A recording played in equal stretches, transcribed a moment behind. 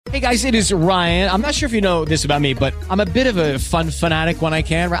Hey guys, it is Ryan. I'm not sure if you know this about me, but I'm a bit of a fun fanatic when I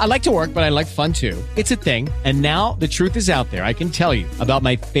can. I like to work, but I like fun too. It's a thing. And now the truth is out there. I can tell you about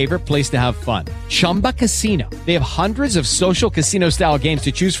my favorite place to have fun. Chumba Casino. They have hundreds of social casino style games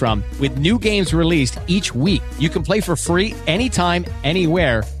to choose from with new games released each week. You can play for free anytime,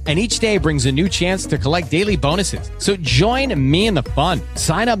 anywhere. And each day brings a new chance to collect daily bonuses. So join me in the fun.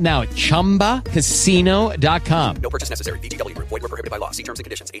 Sign up now at ChumbaCasino.com. No purchase necessary. VGW. Void where prohibited by law. See terms and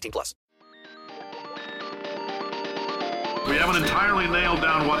conditions. 18+. We haven't entirely nailed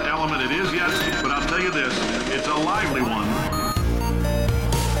down what element it is yet, but I'll tell you this, it's a lively one.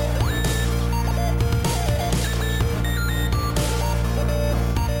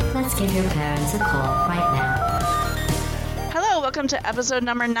 Let's give your parents a call right now. Hello, welcome to episode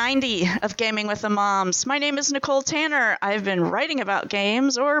number 90 of Gaming with the Moms. My name is Nicole Tanner. I've been writing about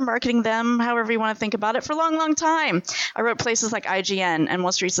games or marketing them, however you want to think about it, for a long, long time. I wrote places like IGN and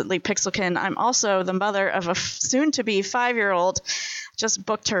most recently Pixelkin. I'm also the mother of a soon-to-be 5-year-old. Just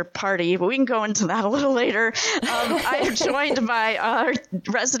booked her party, but we can go into that a little later. I am joined by our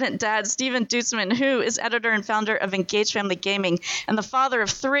resident dad, Stephen Dutzman, who is editor and founder of Engage Family Gaming and the father of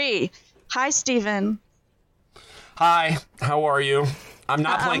 3. Hi, Stephen. Hi, how are you? I'm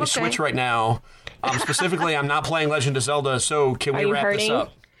not playing Switch right now. Specifically, I'm not playing Legend of Zelda, so can we wrap this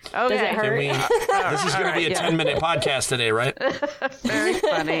up? Okay. Does it hurt? This is going to be a 10-minute podcast today, right? Very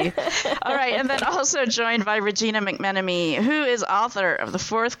funny. All right, and then also joined by Regina McMenemy, who is author of the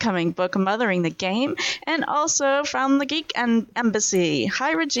forthcoming book, Mothering the Game, and also from the Geek Embassy.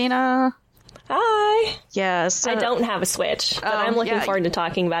 Hi, Regina. Hi. Yes. I don't have a Switch, but I'm looking forward to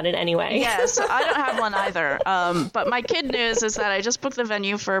talking about it anyway. Yes, I don't have one either. But my kid news is that I just booked the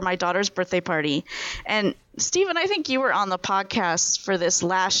venue for my daughter's birthday party. And Stephen, I think you were on the podcast for this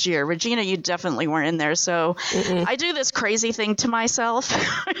last year. Regina, you definitely weren't in there. So I do this crazy thing to myself.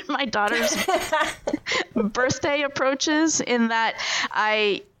 My daughter's birthday approaches in that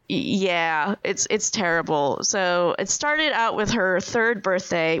it's terrible. So it started out with her 3rd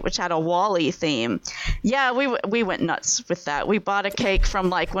birthday, which had a Wall-E theme. Yeah, we went nuts with that. We bought a cake from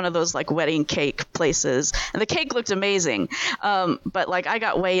like one of those like wedding cake places, and the cake looked amazing. But like I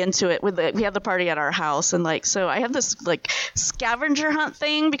got way into it we had the party at our house, and like so I have this like scavenger hunt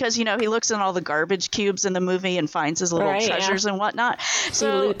thing because he looks in all the garbage cubes in the movie and finds his little treasures and whatnot.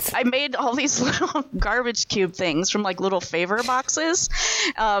 So I made all these little garbage cube things from like little favor boxes.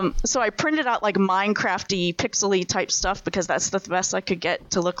 So I printed out like Minecraft-y, pixely type stuff because that's the best I could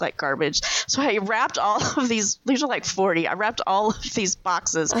get to look like garbage. So I wrapped all of these are like 40. I wrapped all of these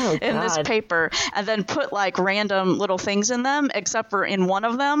boxes in this paper and then put like random little things in them, except for in one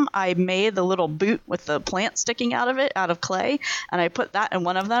of them, I made the little boot with the plant sticking out of it, out of clay. And I put that in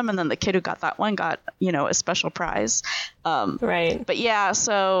one of them. And then the kid who got that one got, a special prize. Right. But yeah,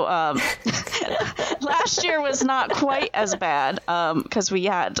 so last year was not quite as bad because we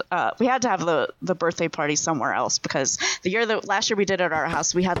had to have the birthday party somewhere else because last year we did it at our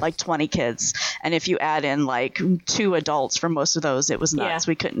house, we had like 20 kids, and if you add in like 2 adults for most of those, it was nuts.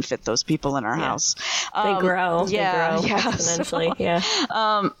 We couldn't fit those people in our house. They grow exponentially.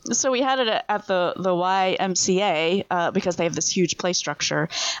 So we had it at the YMCA because they have this huge play structure,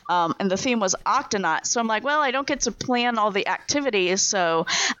 and the theme was Octonaut. So I'm like, well, I don't get to plan all the activities, so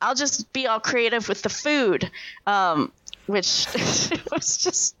I'll just be all creative with the food, which was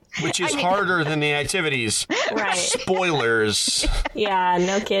just Which is harder than the activities. Right. Spoilers. Yeah,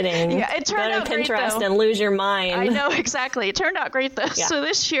 no kidding. Yeah, it turned out great, Pinterest though. and lose your mind. I know, exactly. It turned out great, though. Yeah. So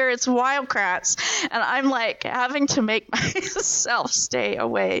this year it's Wildcrats, and I'm like having to make myself stay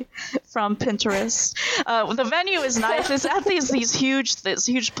away from Pinterest. The venue is nice. It's at this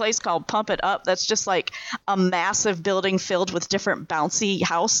huge place called Pump It Up that's just like a massive building filled with different bouncy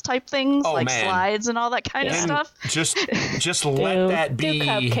house type things, slides and all that kind of stuff. Just let that be. Do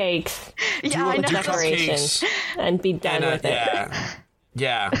cupcakes. Yeah, I know. Decorations and be done with it.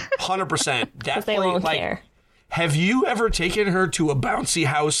 Yeah, 100%. Because they won't care. Have you ever taken her to a bouncy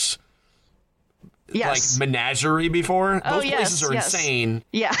house? Yes. Like menagerie before? Those places are insane.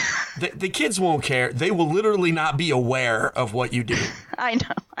 Yeah. The kids won't care. They will literally not be aware of what you do. I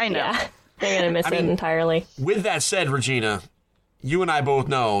know. Yeah, they're going to miss it entirely. With that said, Regina, you and I both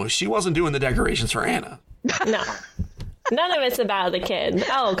know she wasn't doing the decorations for Anna. No. None of it's about the kid.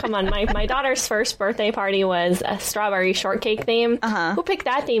 Oh, come on. My daughter's first birthday party was a strawberry shortcake theme. Uh-huh. Who picked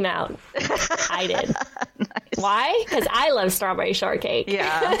that theme out? I did. Nice. Why? Because I love strawberry shortcake.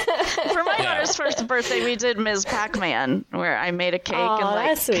 Yeah. For my daughter's first birthday, we did Ms. Pac-Man, where I made a cake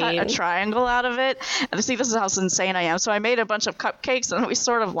and cut a triangle out of it. And see, this is how insane I am. So I made a bunch of cupcakes, and we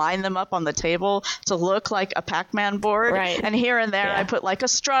sort of lined them up on the table to look like a Pac-Man board. Right. And here and there, I put like a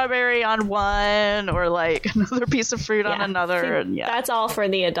strawberry on one, or like another piece of fruit on another. See, that's all for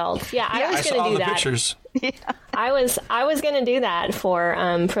the adults. Yeah, I was going to do that. Pictures. Yeah. I was going to do that for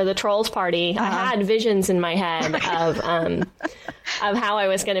the Trolls party. I had visions in my head of how I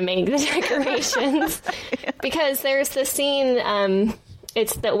was going to make the decorations because there's the scene.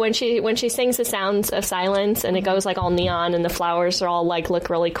 It's that when she sings the sounds of silence and it goes like all neon and the flowers are all like look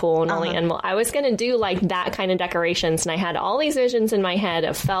really cool and all the animal. I was going to do like that kind of decorations, and I had all these visions in my head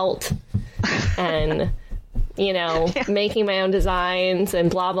of felt and making my own designs and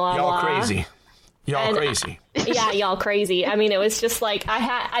blah blah blah. Y'all crazy. Yeah, y'all crazy. I mean, it was just like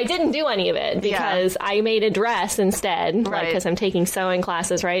I didn't do any of it because I made a dress instead, right? Because I'm taking sewing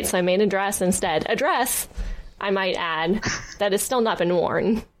classes, right? So I made a dress instead. A dress, I might add, that has still not been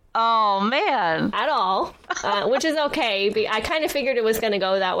worn. Oh, man. At all, which is okay. I kind of figured it was going to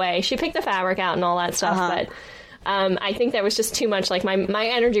go that way. She picked the fabric out and all that stuff, but I think there was just too much. Like my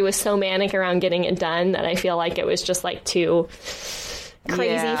energy was so manic around getting it done that I feel like it was just like too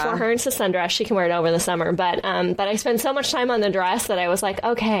crazy for her. It's a sundress. She can wear it over the summer. But I spent so much time on the dress that I was like,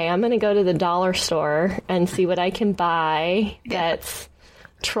 okay, I'm going to go to the dollar store and see what I can buy that's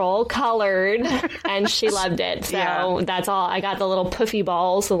troll colored. And she loved it. So that's all. I got the little puffy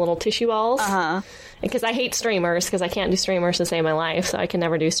balls, the little tissue balls. Because I hate streamers, because I can't do streamers to save my life, so I can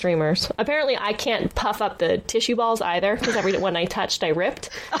never do streamers. Apparently, I can't puff up the tissue balls either, because every one I touched, I ripped.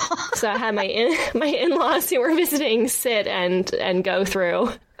 So I had my in-laws who were visiting sit and go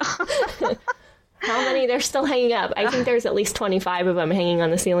through. How many? They're still hanging up. I think there's at least 25 of them hanging on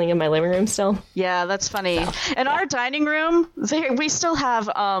the ceiling in my living room still. Yeah, that's funny. In our dining room, we still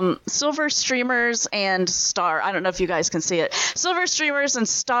have silver streamers and I don't know if you guys can see it. Silver streamers and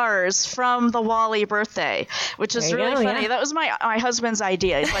stars from the Wally birthday, which is really funny. Yeah. That was my husband's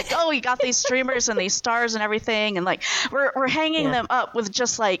idea. He's like, oh, we got these streamers and these stars and everything. And like, we're hanging them up with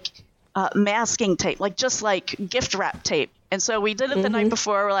just like masking tape, like just like gift wrap tape. And so we did it the night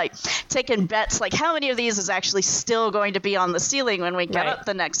before. We're like taking bets, like how many of these is actually still going to be on the ceiling when we get up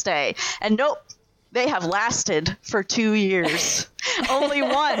the next day? And nope, they have lasted for 2 years. only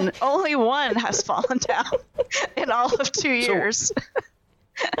one has fallen down in all of 2 years.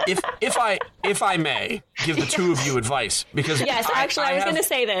 If I may give the two of you advice, because yes, actually, I was going to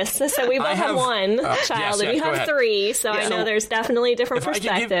say this. So we both have one child, and you have three. So I know there's definitely a different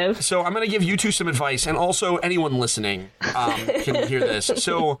perspective. So I'm going to give you two some advice, and also anyone listening can hear this.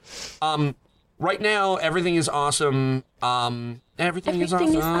 So right now, everything is awesome. Everything is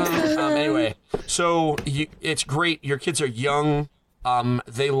awesome. Anyway, so it's great. Your kids are young.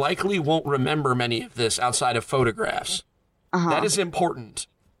 They likely won't remember many of this outside of photographs. That is important.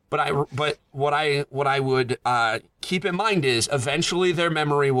 But what I would keep in mind is eventually their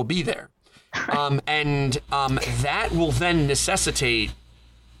memory will be there, and that will then necessitate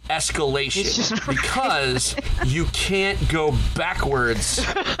escalation because you can't go backwards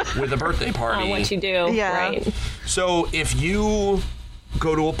with a birthday party. What you do, right? So if you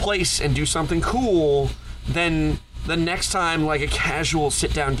go to a place and do something cool, then the next time, like a casual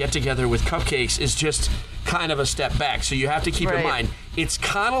sit-down get-together with cupcakes is just kind of a step back. So you have to keep in mind, it's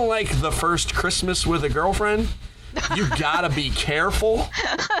kind of like the first Christmas with a girlfriend. You gotta be careful.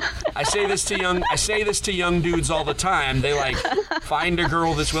 I say this to young dudes all the time. They like find a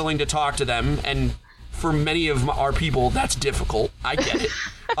girl that's willing to talk to them, and for many of our people, that's difficult. I get it.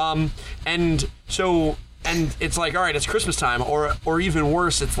 And it's like, all right, it's Christmas time, or even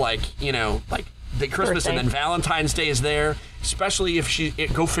worse, it's like, like the Christmas birthday. And then Valentine's Day is there, especially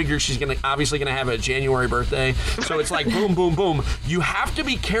if go figure, she's obviously gonna have a January birthday. So it's like boom, boom, boom. You have to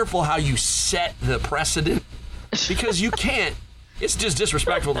be careful how you set the precedent, because you can't. It's just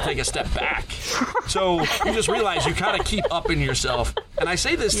disrespectful to take a step back. So you just realize you gotta keep upping yourself. And I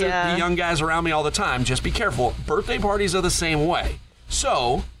say this to the young guys around me all the time. Just be careful. Birthday parties are the same way.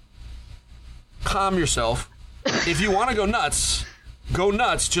 So calm yourself. If you want to go nuts.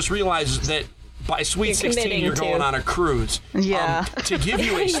 Just realize that by Sweet 16, you're going on a cruise. Yeah. To give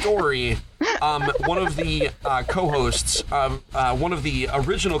you a story, one of the co-hosts, one of the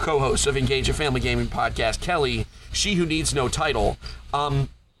original co-hosts of Engage, a Family Gaming Podcast, Kelly, she who needs no title,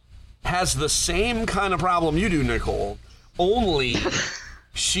 has the same kind of problem you do, Nicole, only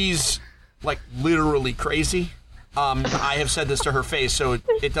she's, like, literally crazy. I have said this to her face, so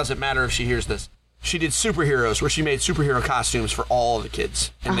it doesn't matter if she hears this. She did superheroes, where she made superhero costumes for all of the kids.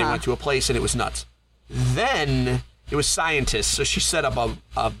 And they went to a place, and it was nuts. Then it was scientists, so she set up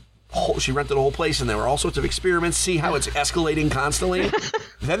she rented a whole place, and there were all sorts of experiments, see how it's escalating constantly.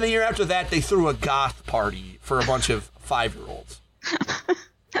 Then the year after that, they threw a goth party for a bunch of 5-year-olds.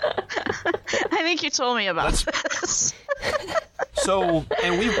 I think you told me about this. So,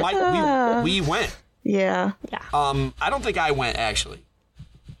 and we went. Yeah. I don't think I went, actually.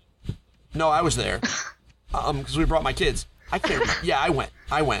 No, I was there. Because we brought my kids. I can't remember. Yeah, I went.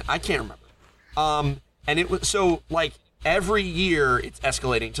 I can't remember. And it was, so, like, every year it's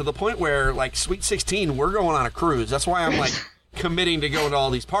escalating to the point where, like, Sweet 16, we're going on a cruise. That's why I'm, like, committing to go to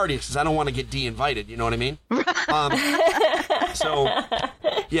all these parties, because I don't want to get de-invited, you know what I mean? So,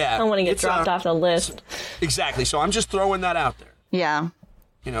 yeah. I don't want to get dropped off the list. Exactly. So I'm just throwing that out there. Yeah.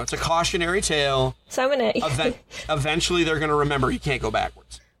 You know, it's a cautionary tale. So I'm going to... Eventually they're going to remember you can't go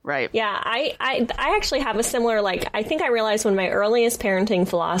backwards. Right. Yeah, I actually have a similar, like, I think I realized one of my earliest parenting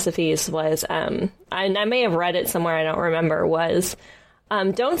philosophies was, and I may have read it somewhere, I don't remember, was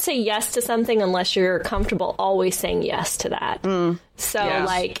don't say yes to something unless you're comfortable always saying yes to that. So, yes.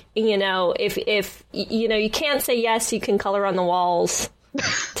 like, you know, if you know, you can't say yes, you can color on the walls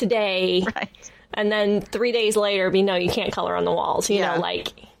today, Right. and then 3 days later, no, you can't color on the walls, you know, like,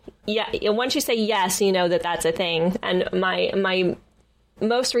 yeah, once you say yes, you know that that's a thing. And my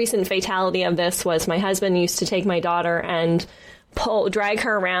most recent fatality of this was my husband used to take my daughter and drag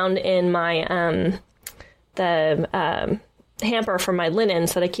her around in my hamper for my linen,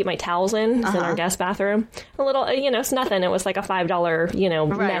 so that I keep my towels in. It's in our guest bathroom. A little, you know, it's nothing. It was like a $5, you know,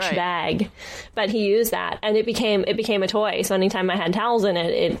 mesh bag, but he used that, and it became a toy. So anytime I had towels in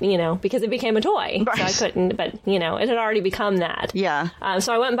it, you know, because it became a toy, so I couldn't. But you know, it had already become that. Yeah.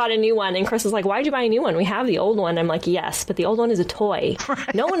 So I went and bought a new one, and Chris was like, "Why'd you buy a new one? We have the old one." I'm like, "Yes, but the old one is a toy.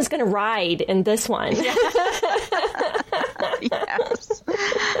 Right. No one's going to ride in this one." Yeah. Yes.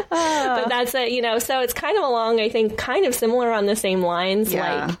 But that's it, you know, so it's kind of I think, kind of similar on the same lines.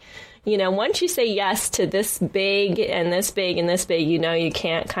 Yeah. Like, you know, once you say yes to this big and this big and this big, you know, you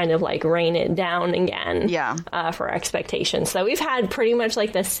can't kind of like rein it down again. Yeah. For expectations. So we've had pretty much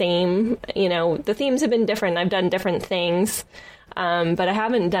like the same, you know, the themes have been different. I've done different things. But I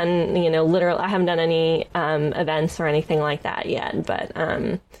haven't done, you know, I haven't done any events or anything like that yet. But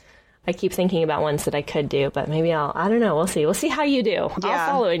I keep thinking about ones that I could do, but maybe I don't know. We'll see. We'll see how you do. Yeah.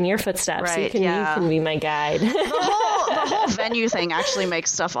 I'll follow in your footsteps. Right, You can be my guide. The whole venue thing actually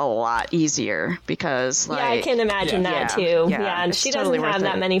makes stuff a lot easier because, like... Yeah, I can imagine that, too. Yeah, and she totally doesn't have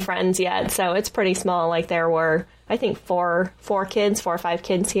that many friends yet, so it's pretty small. Like, there were, I think, four or five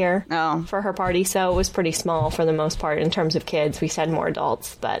kids here for her party, so it was pretty small for the most part in terms of kids. We said more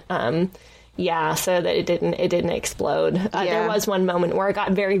adults, but... yeah, so that it didn't explode. There was one moment where it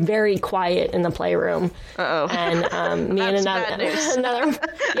got very, very quiet in the playroom. And me and another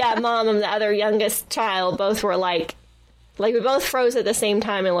mom and the other youngest child both were like we both froze at the same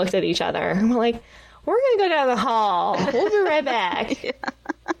time and looked at each other. And we're like, we're going to go down the hall. We'll be right back. It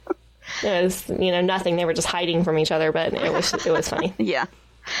was, you know, nothing. They were just hiding from each other, but it was funny. Yeah.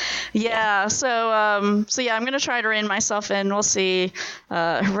 Yeah, so I'm going to try to rein myself in. We'll see.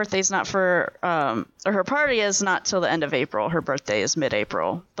 Her birthday's not or her party is not till the end of April. Her birthday is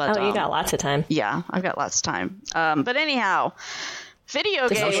mid-April. But you got lots of time. Yeah, I've got lots of time. But anyhow, video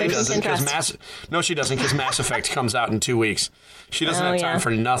games. No, she doesn't, because Mass Effect comes out in 2 weeks. She doesn't have time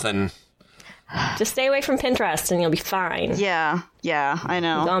for nothing. Just stay away from Pinterest and you'll be fine. Yeah, I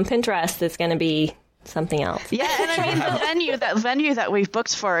know. Go on Pinterest, it's going to be something else. Yeah, and I mean the venue that we've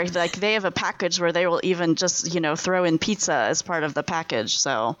booked for, like, they have a package where they will even just, you know, throw in pizza as part of the package.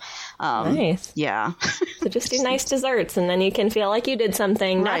 So nice. Yeah. So just do nice desserts and then you can feel like you did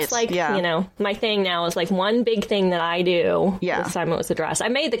something. Right. That's like, you know, my thing now is like one big thing that I do. Yeah. This time it was the dress. I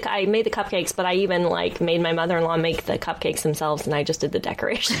made the cupcakes, but I even like made my mother-in-law make the cupcakes themselves and I just did the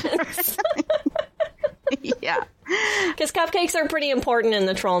decorations. Yeah. Because cupcakes are pretty important in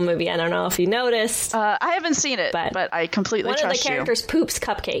the Troll movie. I don't know if you noticed. I haven't seen it, but I completely trust you. One of the characters poops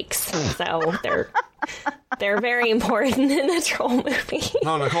cupcakes, so they're very important in the Troll movie.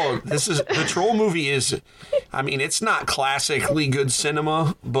 No, Nicole, the Troll movie is, I mean, it's not classically good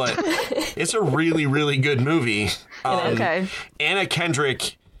cinema, but it's a really, really good movie. Okay. Anna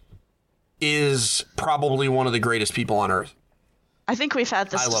Kendrick is probably one of the greatest people on earth. I think we've had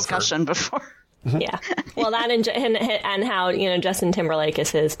this discussion before. Yeah. Well, that and how, you know, Justin Timberlake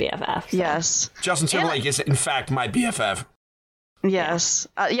is his BFF. So. Yes. Justin Timberlake is, in fact, my BFF. Yes.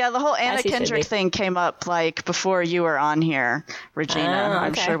 The whole Anna As he should Kendrick be. thing came up like before you were on here, Regina. Oh,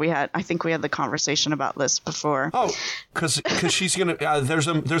 I'm okay. sure I think we had the conversation about this before. Oh, because she's gonna. There's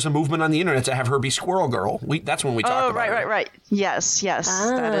a movement on the internet to have her be Squirrel Girl. That's when we talked about it. Right. Yes. That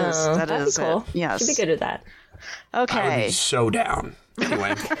that'd is be cool. it. Yes. She'd be good at that. I would Okay. be so down.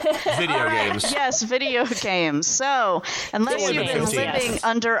 Anyway, video games. Yes, video games. So, unless Video you've been games, living yes.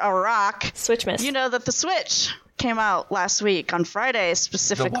 under a rock, Switchmas. you know that the Switch came out last week on Friday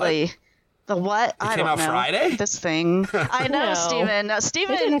specifically. The what? I came don't out know. Friday? This thing. I know, No.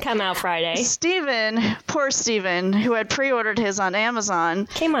 Steven. It didn't come out Friday. Poor Steven, who had pre-ordered his on Amazon,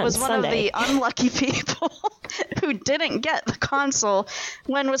 Came on was one of Sunday. the unlucky people who didn't get the console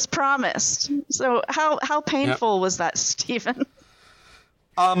when was promised. So how painful was that, Steven?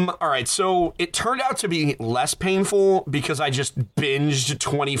 All right, so it turned out to be less painful because I just binged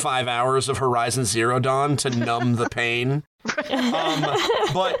 25 hours of Horizon Zero Dawn to numb the pain.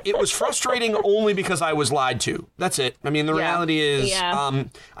 But it was frustrating only because I was lied to. That's it. I mean, the reality is I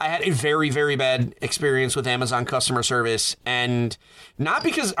had a very, very bad experience with Amazon customer service. And not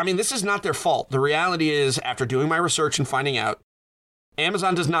because, I mean, this is not their fault. The reality is, after doing my research and finding out,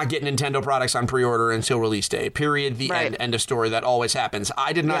 Amazon does not get Nintendo products on pre-order until release day. Period. The end of story. That always happens.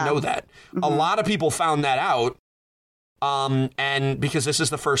 I did not know that. A lot of people found that out. And because this is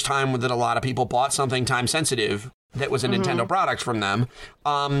the first time that a lot of people bought something time sensitive that was a Nintendo product from them.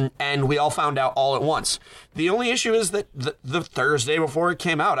 And we all found out all at once. The only issue is that the Thursday before it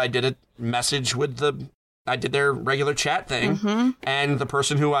came out, I did a message with I did their regular chat thing. And the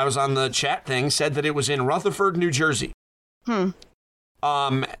person who I was on the chat thing said that it was in Rutherford, New Jersey.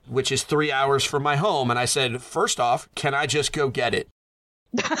 Which is 3 hours from my home. And I said, first off, can I just go get it?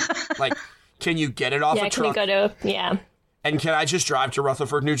 Like, can you get it off a truck? Can you go to, And can I just drive to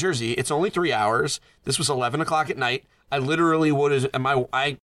Rutherford, New Jersey? It's only 3 hours. This was 11 o'clock at night. I literally would have,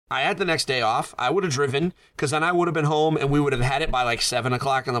 I had the next day off. I would have driven because then I would have been home and we would have had it by like 7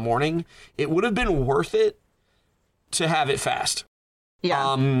 o'clock in the morning. It would have been worth it to have it fast.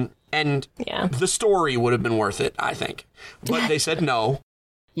 Yeah. And the story would have been worth it, I think. But they said no.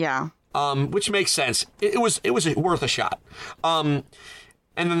 Yeah. Which makes sense. It was worth a shot. And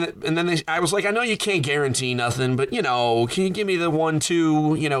then I was like, I know you can't guarantee nothing, but can you give me the 1,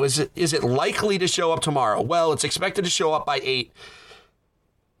 2? Is it likely to show up tomorrow? Well, it's expected to show up by 8.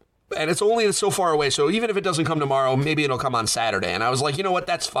 And it's only so far away, so even if it doesn't come tomorrow, maybe it'll come on Saturday. And I was like, you know what?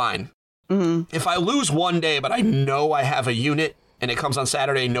 That's fine. If I lose one day, but I know I have a unit and it comes on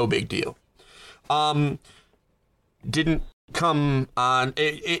Saturday, no big deal. Didn't come on.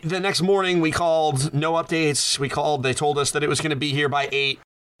 The next morning, we called, no updates. We called, they told us that it was going to be here by 8.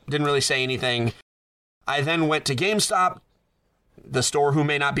 Didn't really say anything. I then went to GameStop, the store who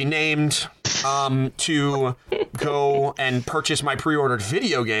may not be named, to go and purchase my pre-ordered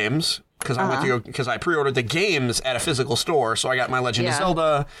video games. Because I went to go, because I pre-ordered the games at a physical store, so I got my Legend of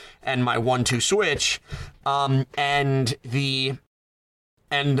Zelda and my 1-2 Switch, and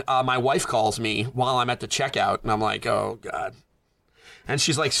my wife calls me while I'm at the checkout, and I'm like, oh god, and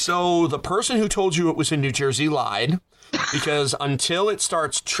she's like, so the person who told you it was in New Jersey lied, because until it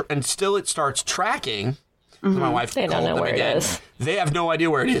starts tracking. My wife They don't called know them where again. it is. They have no idea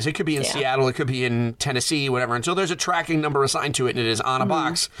where it is. It could be in Seattle. It could be in Tennessee, whatever. Until there's a tracking number assigned to it and it is on a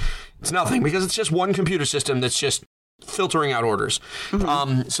box, it's nothing because it's just one computer system that's just filtering out orders.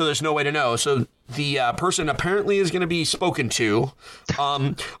 So there's no way to know. So the person apparently is going to be spoken to.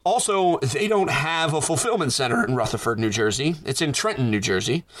 Also, they don't have a fulfillment center in Rutherford, New Jersey. It's in Trenton, New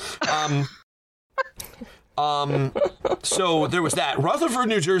Jersey. So there was that. Rutherford,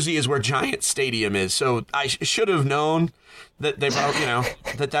 New Jersey is where Giant Stadium is. So I should have known that they probably,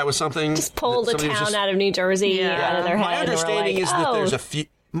 that was something. Just pulled a somebody was town out of New Jersy out of their head. My understanding is that there's a few.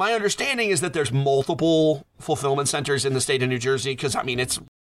 My understanding is that there's multiple fulfillment centers in the state of New Jersey because that'd be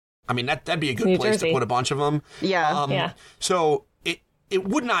a good New place Jersey. to put a bunch of them. Yeah. So it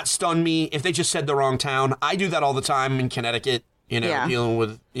would not stun me if they just said the wrong town. I do that all the time in Connecticut. Dealing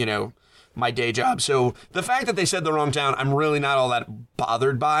with my day job. So the fact that they said the wrong town, I'm really not all that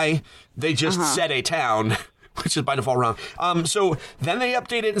bothered by. They just said a town, which is by default wrong. So then they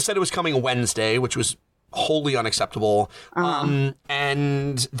updated and said it was coming Wednesday, which was wholly unacceptable. And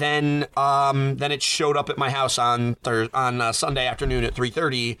then it showed up at my house on Sunday afternoon at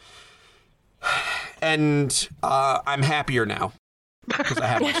 3:30. And I'm happier now because I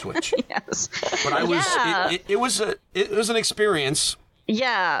have my Switch. Yes. But I was it was an experience.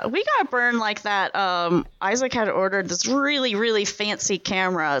 Yeah, we got burned like that. Isaac had ordered this really, really fancy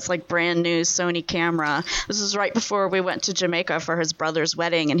camera. It's like brand new Sony camera. This was right before we went to Jamaica for his brother's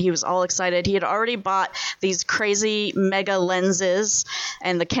wedding, and he was all excited. He had already bought these crazy mega lenses,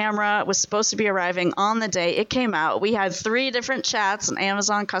 and the camera was supposed to be arriving on the day it came out. We had 3 different chats on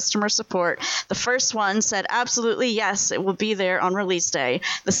Amazon customer support. The first one said, absolutely, yes, it will be there on release day.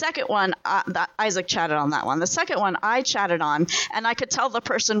 The second one, Isaac chatted on that one. The second one I chatted on, and I could tell the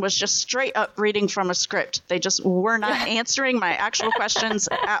person was just straight up reading from a script. They just were not answering my actual questions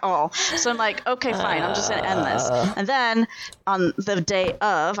at all. So I'm like, okay, fine, I'm just going to end this. And then on the day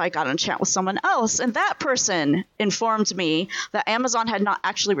of, I got in a chat with someone else, and that person informed me that Amazon had not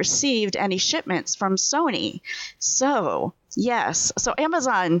actually received any shipments from Sony. So yes. So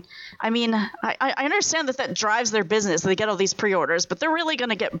Amazon, I mean, I understand that drives their business. They get all these pre-orders, but they're really going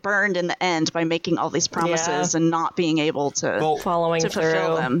to get burned in the end by making all these promises and not being able to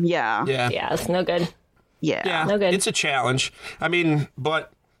fulfill them. Yeah. Yeah, it's no good. Yeah. No good. It's a challenge. I mean,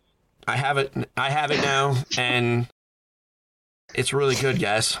 but I have it now, and it's really good,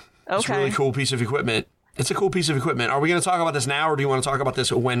 guys. Okay. It's a really cool piece of equipment. It's a cool piece of equipment. Are we going to talk about this now, or do you want to talk about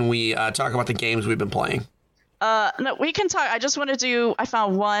this when we talk about the games we've been playing? No, we can talk. I just want to I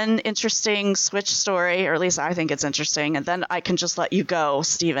found one interesting Switch story, or at least I think it's interesting, and then I can just let you go,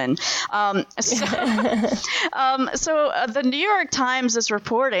 Steven. So the New York Times is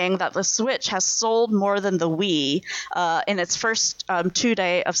reporting that the Switch has sold more than the Wii in its first 2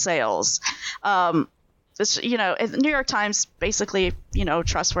 day of sales. This, the New York Times, basically,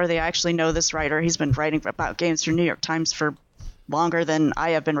 trustworthy. I actually know this writer. He's been writing about games for New York Times for longer than I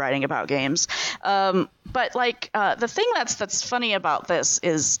have been writing about games. But the thing that's funny about this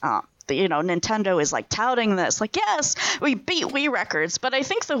is, Nintendo is like touting this, like, yes, we beat Wii records, but I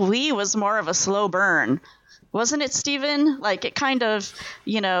think the Wii was more of a slow burn. Wasn't it, Steven? Like, it kind of,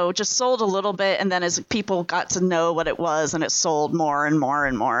 just sold a little bit, and then as people got to know what it was, and it sold more and more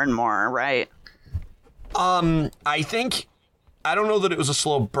and more and more, right? I don't know that it was a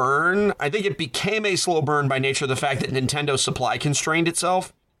slow burn. I think it became a slow burn by nature of the fact that Nintendo supply constrained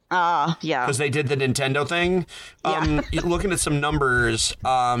itself. Yeah. Because they did the Nintendo thing. Looking at some numbers,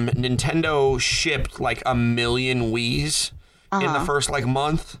 Nintendo shipped like 1 million Wiis in the first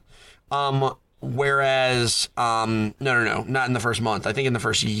month. Whereas, no, not in the first month. I think in the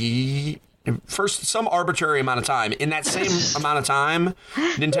first some arbitrary amount of time. In that same amount of time,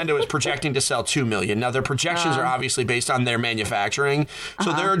 Nintendo is projecting to sell 2 million. Now, their projections are obviously based on their manufacturing,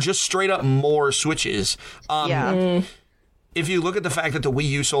 so there are just straight up more Switches. If you look at the fact that the Wii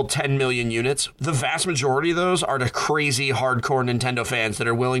U sold 10 million units, the vast majority of those are to crazy hardcore Nintendo fans that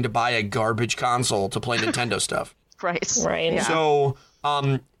are willing to buy a garbage console to play Nintendo stuff. Right. Yeah. So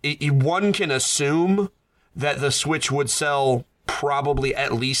one can assume that the Switch would sell probably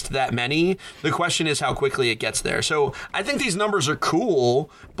at least that many. The question is how quickly it gets there. So I think these numbers are cool,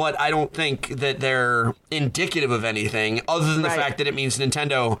 but I don't think that they're indicative of anything other than the fact that it means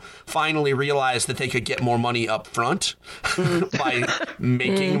Nintendo finally realized that they could get more money up front by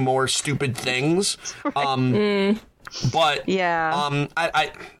making more stupid things. But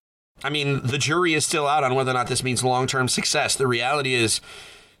I mean, the jury is still out on whether or not this means long-term success. The reality is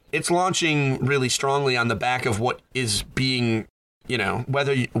it's launching really strongly on the back of what is being,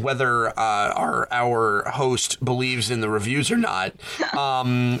 whether our host believes in the reviews or not,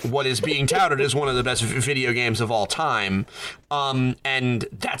 what is being touted as one of the best video games of all time. And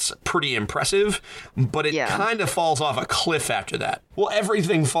that's pretty impressive, but it kind of falls off a cliff after that. Well, any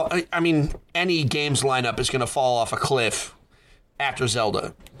games lineup is going to fall off a cliff after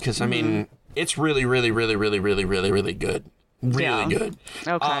Zelda, because, it's really, really, really, really, really, really, really good. Really good.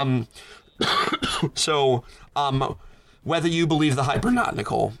 Okay. So, whether you believe the hype or not,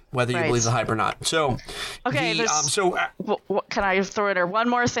 Nicole, whether you believe the hype or not. So, okay. Can I throw in there one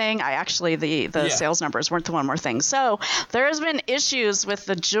more thing? The sales numbers weren't the one more thing. So there has been issues with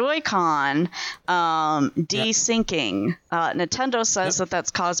the Joy-Con desyncing. Nintendo says that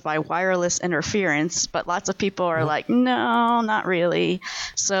that's caused by wireless interference, but lots of people are like, no, not really.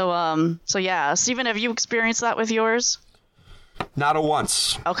 So yeah, Steven, have you experienced that with yours? Not a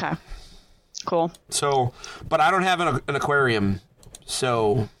once. Okay. Cool. So, but I don't have an aquarium,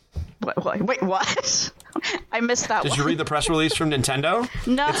 so... Wait, what? I missed that one. Did you read the press release from Nintendo?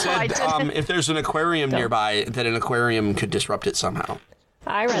 No, it said, I didn't. If there's an aquarium nearby, that an aquarium could disrupt it somehow.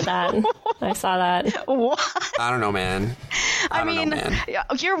 I read that. I saw that. What? I don't know, man. I don't know, man.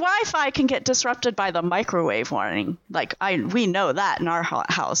 Your Wi-Fi can get disrupted by the microwave warning. Like we know that in our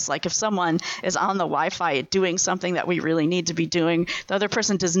house. Like if someone is on the Wi-Fi doing something that we really need to be doing, the other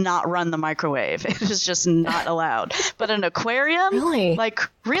person does not run the microwave. It is just not allowed. But an aquarium, really? Like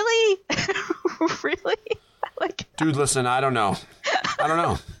really, really, like. Dude, listen, I don't know.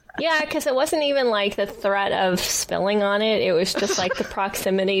 Yeah, because it wasn't even like the threat of spilling on it. It was just like the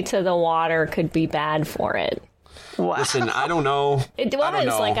proximity to the water could be bad for it. Wow. Listen, I don't know. It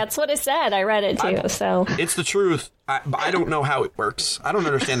was like that's what it said. I read it too. So it's the truth. I don't know how it works. I don't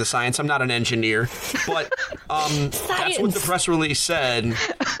understand the science. I'm not an engineer, but that's what the press release said.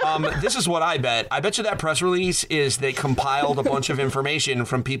 This is what I bet. I bet you that press release is they compiled a bunch of information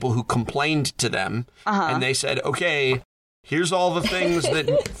from people who complained to them, and they said, "Okay, here's all the things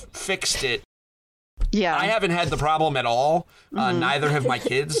that fixed it." Yeah. I haven't had the problem at all. Neither have my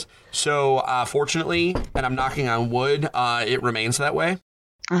kids. So, fortunately, and I'm knocking on wood, it remains that way.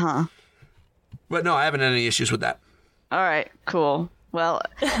 But no, I haven't had any issues with that. All right, cool. Well,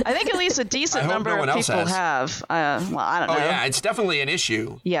 I think at least a decent number of people have. Well, I don't know. Oh, yeah, it's definitely an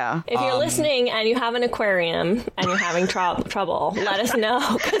issue. Yeah. if you're listening and you have an aquarium and you're having trouble, let us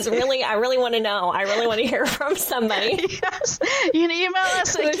know. Because really, I really want to know. I really want to hear from somebody. Yes. You can email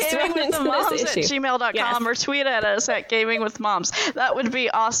us at gamingwiththemoms@gmail.com Yes. or tweet at us at gamingwithmoms. That would be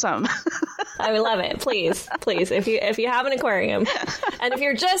awesome. I would love it. Please. If you have an aquarium, and if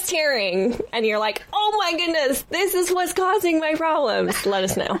you're just hearing and you're like, oh my goodness, this is what's causing my problems, let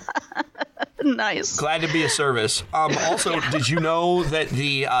us know. Nice. Glad to be of service. Also, did you know that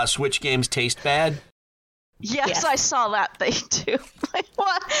the Switch games taste bad? Yes, I saw that thing too. Like,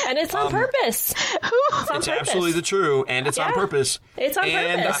 what? And it's on purpose. It's absolutely the true, and it's on purpose. It's on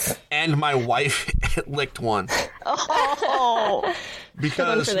purpose. And my wife licked one. Oh.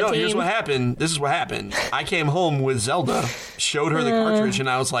 Because, here's what happened. This is what happened. I came home with Zelda, showed her the cartridge, and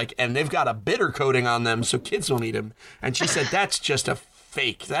I was like, and they've got a bitter coating on them, so kids don't eat them. And she said, that's just a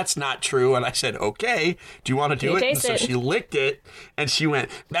fake. That's not true. And I said, okay, do you want to do it? And so she licked it, and she went,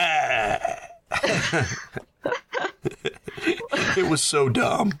 bah. It was so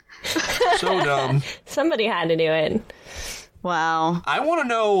dumb. So dumb. Somebody had to do it. Wow. I want to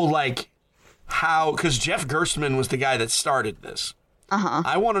know, like, how, because Jeff Gerstmann was the guy that started this.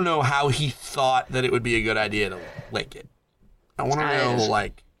 I want to know how he thought that it would be a good idea to lick it. I want to know,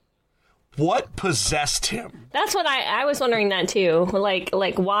 like, what possessed him? That's what I was wondering that too. Like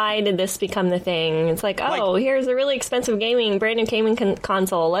why did this become the thing? It's like, here's a really expensive brand new gaming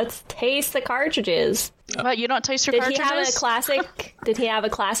console. Let's taste the cartridges. But you don't taste your cartridges? Did he have a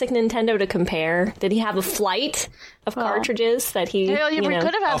classic Nintendo to compare? Did he have a flight of cartridges that he? Yeah, we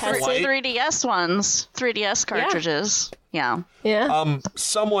could have had 3DS ones, 3DS cartridges. Yeah.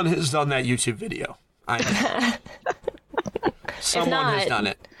 Someone has done that YouTube video. I know. Someone has done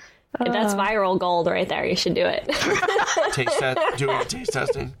it. That's viral gold right there. You should do it. Doing taste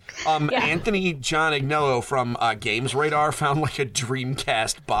testing. Anthony John Agnello from Games Radar found like a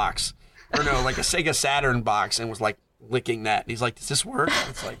Dreamcast box. Or no, like a Sega Saturn box and was like licking that. And he's like, does this work?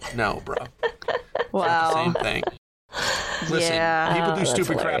 It's like, no, bro. Wow. It's not the same thing. Listen, people do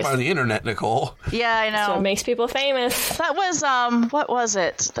stupid crap on the internet, Nicole. Yeah, I know. That's what makes people famous. That was, what was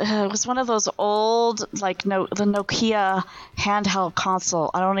it? It was one of those old, like, the Nokia handheld console.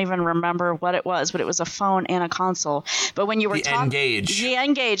 I don't even remember what it was, but it was a phone and a console. But when you were talking... The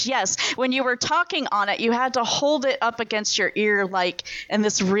N-Gage, yes. When you were talking on it, you had to hold it up against your ear, like, in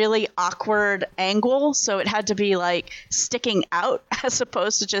this really awkward angle. So it had to be, like, sticking out as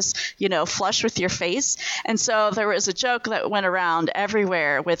opposed to just, flush with your face. And so there was a joke that went around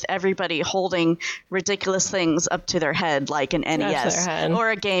everywhere with everybody holding ridiculous things up to their head, like an NES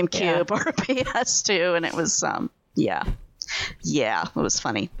or a GameCube or a PS2, and it was it was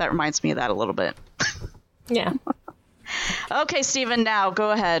funny. That reminds me of that a little bit. Yeah. Okay, Steven, now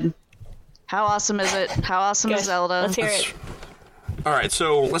go ahead. How awesome is it? How awesome is Zelda? Let's hear it. All right,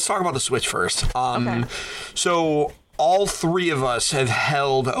 so let's talk about the Switch first. Okay. So all three of us have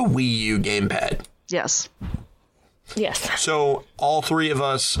held a Wii U gamepad. Yes. So all three of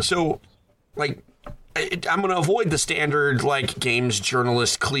us, I'm going to avoid the standard, like, games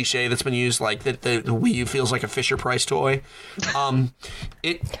journalist cliche that's been used, like, that the Wii U feels like a Fisher-Price toy. The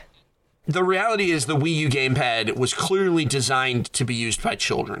reality is the Wii U gamepad was clearly designed to be used by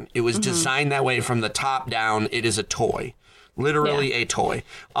children. It was designed that way from the top down. It is a toy. Literally a toy,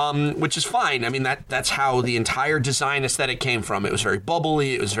 which is fine. I mean, that's how the entire design aesthetic came from. It was very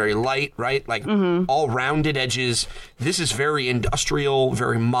bubbly. It was very light, right? Like all rounded edges. This is very industrial,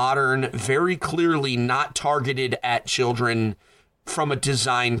 very modern, very clearly not targeted at children from a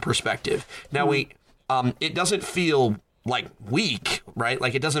design perspective. Now it doesn't feel like weak, right?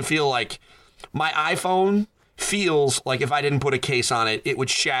 Like it doesn't feel like my iPhone feels like if I didn't put a case on it, it would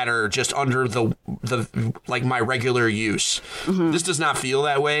shatter just under the like my regular use. This does not feel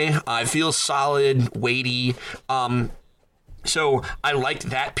that way. It feels solid, weighty. So I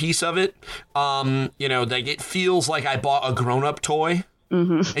liked that piece of it. You know, like it feels like I bought a grown-up toy.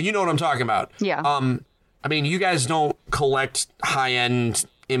 And you know what I'm talking about. Yeah. I mean, you guys don't collect high-end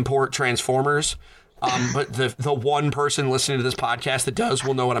import Transformers. But the one person listening to this podcast that does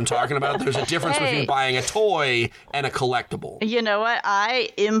will know what I'm talking about. There's a difference between buying a toy and a collectible. You know what?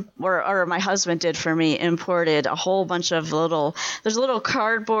 Or my husband did for me, imported a whole bunch of there's little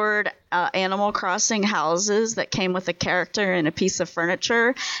cardboard Animal Crossing houses that came with a character and a piece of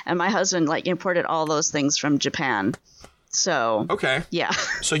furniture. And my husband imported all those things from Japan. So okay, yeah.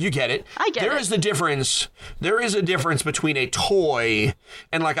 So you get it. I get it. There is a difference between a toy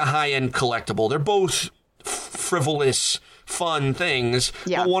and like a high-end collectible. They're both frivolous, fun things.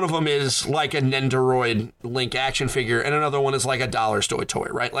 Yeah. But one of them is like a Nendoroid Link action figure, and another one is like a dollar store toy,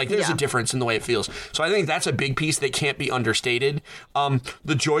 right? Like there's a difference in the way it feels. So I think that's a big piece that can't be understated.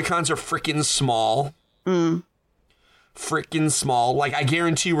 The Joy-Cons are freaking small. Freaking small. Like I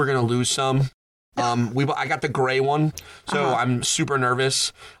guarantee we're gonna lose some. I got the gray one, so I'm super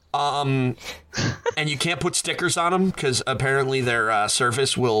nervous. And you can't put stickers on them because apparently their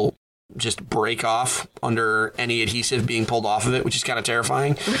surface will just break off under any adhesive being pulled off of it, which is kind of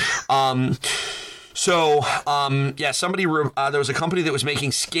terrifying. Somebody there was a company that was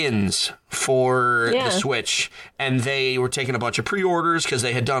making skins for the Switch, and they were taking a bunch of pre-orders because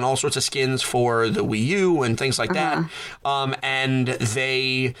they had done all sorts of skins for the Wii U and things like that. And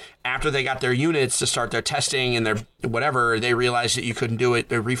they, after they got their units to start their testing and their whatever, they realized that you couldn't do it.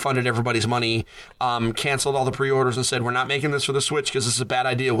 They refunded everybody's money, canceled all the pre-orders, and said, "We're not making this for the Switch because this is a bad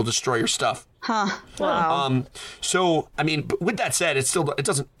idea. We'll destroy your stuff." Wow. So, I mean, with that said,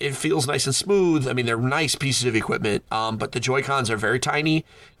 it feels nice and smooth. I mean, they're nice pieces of equipment, but the Joy-Cons are very tiny,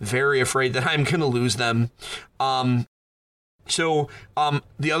 very afraid that I'm going to lose them. The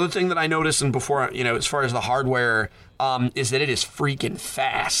other thing that I noticed, and before, as far as the hardware, is that it is freaking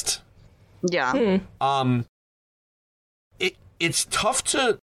fast. Yeah. It's tough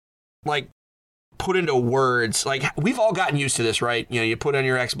to, put into words. Like, we've all gotten used to this, right? You put on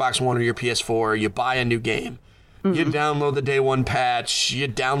your Xbox One or your PS4, you buy a new game. You download the day one patch, you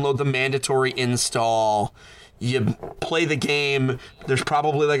download the mandatory install, you play the game, there's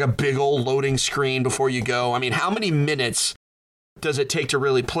probably like a big old loading screen before you go. I mean, how many minutes does it take to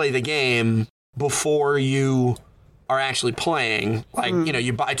really play the game before you are actually playing?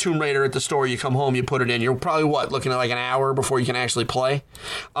 You buy Tomb Raider at the store, you come home, you put it in, you're probably looking at like an hour before you can actually play.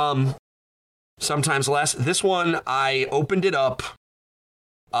 Sometimes less. This one, I opened it up.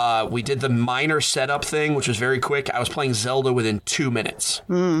 We did the minor setup thing, which was very quick. I was playing Zelda within 2 minutes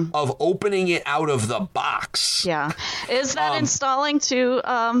of opening it out of the box. Yeah. Is that installing to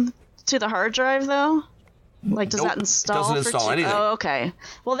the hard drive, though? Does that install? Doesn't install anything. Oh, okay.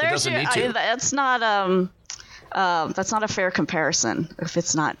 Well, that's not a fair comparison if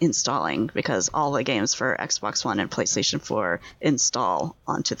it's not installing, because all the games for Xbox One and PlayStation 4 install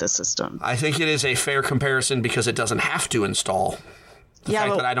onto the system. I think it is a fair comparison because it doesn't have to install. The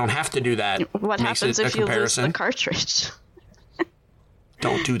fact that I don't have to do that what makes happens it a if you lose comparison. the cartridge?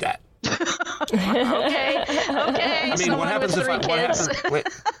 Don't do that. Okay. I mean, what happens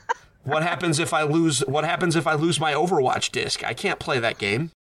if I lose my Overwatch disc? I can't play that game.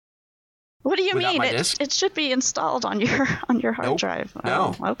 What do you without mean? my disc. It should be installed on your hard drive.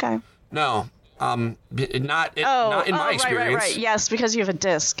 No. Oh, okay. No. Not in my experience. Right. Yes, because you have a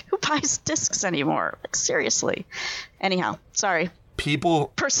disc. Who buys discs anymore? Seriously. Anyhow, sorry.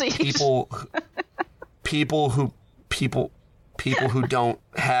 Proceed. People who don't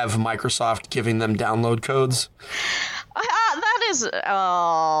have Microsoft giving them download codes. That is,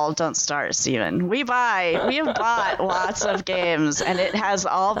 don't start, Steven. We have bought lots of games, and it has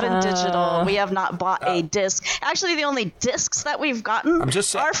all been digital. We have not bought a disc. Actually, the only discs that we've gotten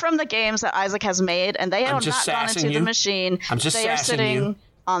are from the games that Isaac has made, and they have not gone into the machine. They are sitting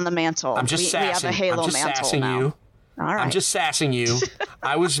on the mantle. I'm just sassing. We have a Halo mantle now. You. All right. I'm just sassing you.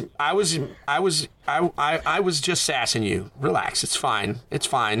 I was just sassing you. Relax. It's fine.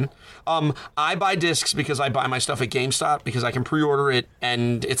 I buy discs because I buy my stuff at GameStop because I can pre-order it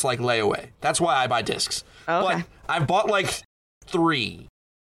and it's like layaway. That's why I buy discs. Okay. But I've bought 3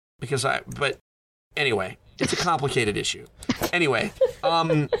 but anyway, it's a complicated issue. Anyway,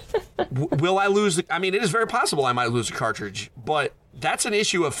 will I lose it is very possible I might lose a cartridge, but that's an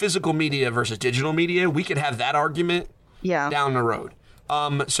issue of physical media versus digital media. We could have that argument down the road.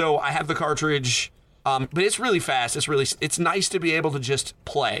 So I have the cartridge, but it's really fast. It's nice to be able to just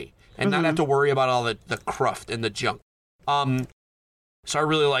play and not have to worry about all the cruft and the junk. So I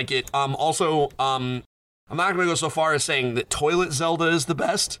really like it. Also, I'm not going to go so far as saying that toilet Zelda is the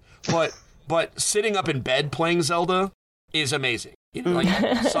best, but sitting up in bed playing Zelda is amazing. You know,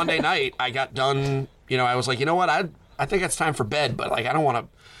 like Sunday night, I got done. You know, I was like, you know what, I think it's time for bed, but like I don't want to.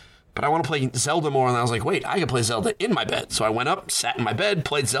 But I want to play Zelda more, and I was like, wait, I can play Zelda in my bed. So I went up, sat in my bed,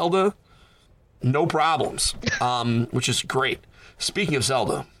 played Zelda, no problems, which is great. Speaking of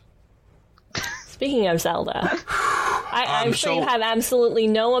Zelda, I'm sure you have absolutely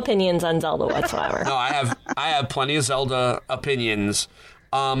no opinions on Zelda whatsoever. No, I have plenty of Zelda opinions.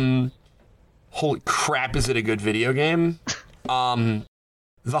 Holy crap, is it a good video game? The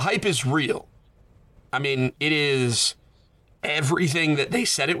hype is real. I mean, it is everything that they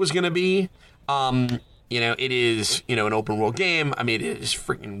said it was going to be. You know, it is, you know, an open world game. I mean, it is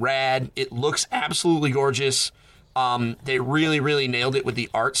freaking rad. It looks absolutely gorgeous. They really, really nailed it with the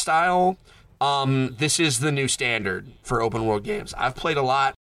art style. This is the new standard for open world games. I've played a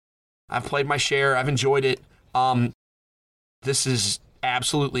lot. I've played my share. I've enjoyed it. This is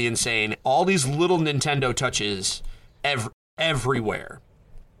absolutely insane. All these little Nintendo touches everywhere.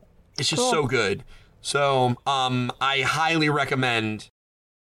 It's just so good. So, I highly recommend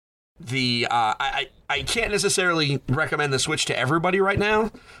the, I can't necessarily recommend the Switch to everybody right now.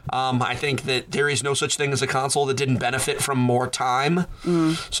 I think that there is no such thing as a console that didn't benefit from more time.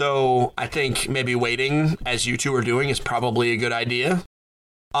 So I think maybe waiting, as you two are doing, is probably a good idea.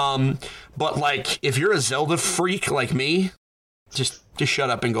 But like, if you're a Zelda freak like me, just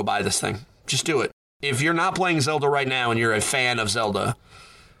shut up and go buy this thing. Just do it. If you're not playing Zelda right now and you're a fan of Zelda,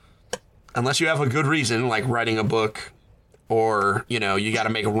 unless you have a good reason, like writing a book or, you know, you got to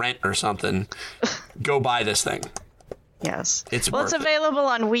make rent or something, go buy this thing. Yes. It's available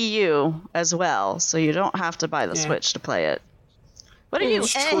on Wii U as well, so you don't have to buy the Switch to play it. What are you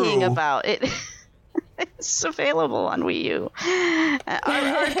saying about it? It's available on Wii U.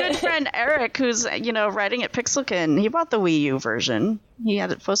 Our good friend Eric, who's, you know, writing at Pixelkin, he bought the Wii U version. He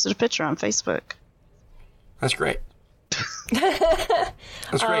had it posted a picture on Facebook. That's great.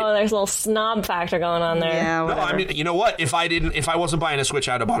 That's great. Oh, there's a little snob factor going on there. Yeah, no, I mean, you know what? If I wasn't buying a Switch,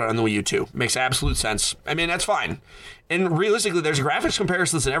 I'd have bought it on the Wii U too. Makes absolute sense. I mean, that's fine. And realistically, there's graphics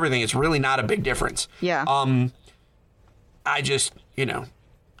comparisons and everything. It's really not a big difference. Yeah. I just, you know,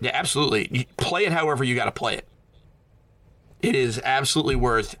 yeah, absolutely. You play it however you got to play it. It is absolutely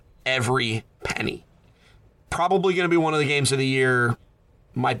worth every penny. Probably going to be one of the games of the year.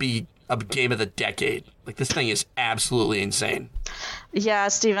 Might be a game of the decade. Like, this thing is absolutely insane. Yeah,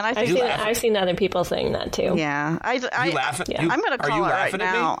 Steven, I've seen other people saying that too. Yeah, you laughing? Yeah. I'm going to call it right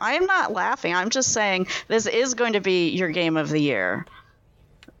now. I am not laughing. I'm just saying this is going to be your game of the year.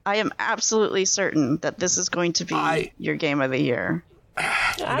 I am absolutely certain that this is going to be your game of the year.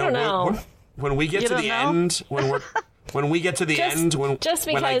 I don't know. When we get to the end, when we get to the end, just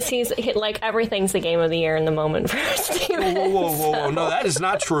because he's like everything's the game of the year in the moment for Steven. Whoa! No, that is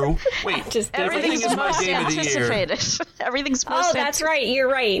not true. Wait, everything is my game of the year. Everything's most. Oh, that's right. You're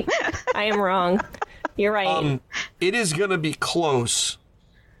right. I am wrong. You're right. It is going to be close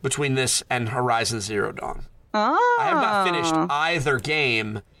between this and Horizon Zero Dawn. Oh. I have not finished either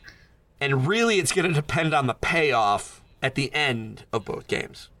game, and really, it's going to depend on the payoff at the end of both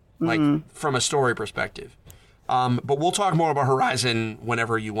games, like from a story perspective. But we'll talk more about Horizon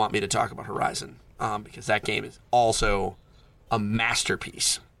whenever you want me to talk about Horizon, because that game is also a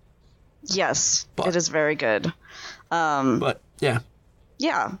masterpiece. Yes, it is very good. But, yeah.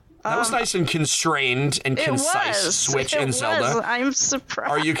 Yeah. That was nice and constrained and concise, Switch and Zelda. I'm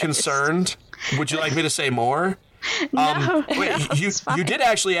surprised. Are you concerned? Would you like me to say more? No. Wait, you did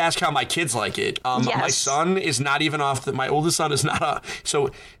actually ask how my kids like it. Yes. My son is not even off my oldest son is not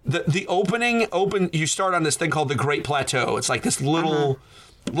so the opening you start on this thing called the Great Plateau. It's like this little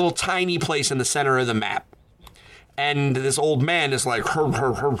tiny place in the center of the map. And this old man is like,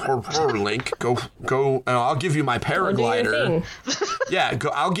 Link, go, and I'll give you my paraglider. Yeah,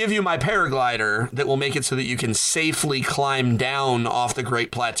 I'll give you my paraglider that will make it so that you can safely climb down off the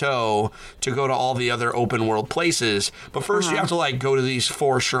Great Plateau to go to all the other open world places. But first you have to like go to these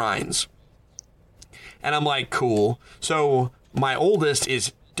 4 shrines. And I'm like, cool. So my oldest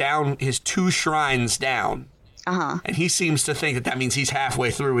is down, his 2 shrines down. And he seems to think that means he's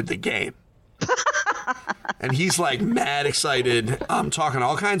halfway through with the game. And he's like mad excited. I'm talking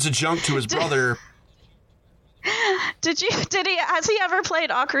all kinds of junk to his brother. Has he ever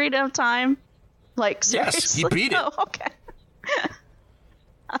played Ocarina of Time? Like, seriously? Yes, he beat it. Oh, okay.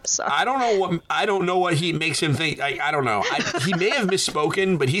 sorry. I don't know what he makes him think. I don't know. He may have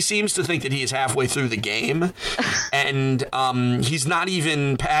misspoken, but he seems to think that he is halfway through the game, and he's not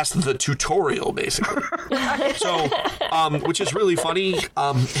even past the tutorial, basically. So, which is really funny.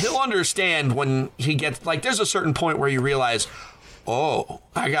 He'll understand when he gets like. There's a certain point where you realize, oh,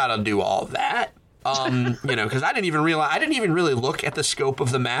 I gotta do all that. Because I didn't even really look at the scope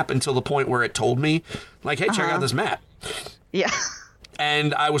of the map until the point where it told me, like, hey, check out this map. Yeah.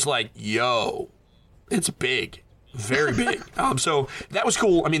 And I was like, yo, it's big. Very big. So that was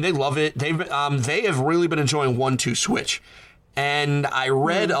cool. I mean, they love it. They have really been enjoying 1-2 Switch. And I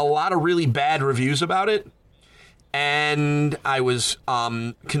read a lot of really bad reviews about it. And I was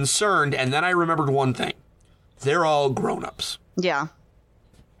concerned. And then I remembered one thing. They're all grown-ups. Yeah.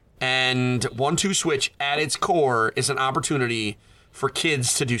 And 1-2 Switch, at its core, is an opportunity for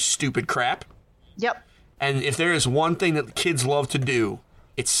kids to do stupid crap. Yep. And if there is one thing that kids love to do,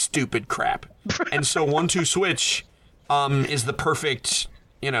 it's stupid crap. And so 1-2 Switch is the perfect,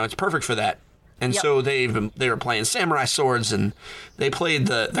 it's perfect for that. And so they were playing Samurai Swords, and they played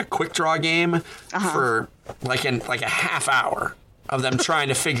the quick draw game for like a half hour of them trying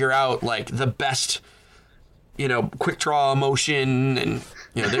to figure out like the best, quick draw motion, and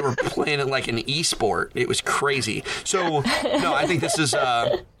they were playing it like an esport. It was crazy. So no, I think this is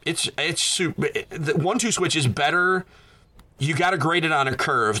it's super. The 1-2 Switch is better. You got to grade it on a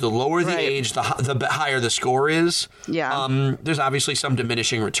curve. The lower the age, the higher the score is. Yeah. There's obviously some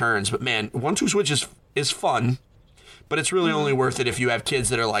diminishing returns, but man, 1-2 Switch is fun, but it's really only worth it if you have kids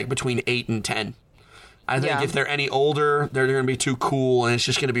that are like between 8 and 10. I think if they're any older, they're going to be too cool, and it's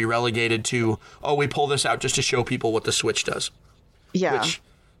just going to be relegated to, oh, we pull this out just to show people what the Switch does. Yeah. Which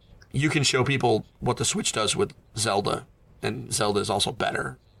you can show people what the Switch does with Zelda, and Zelda is also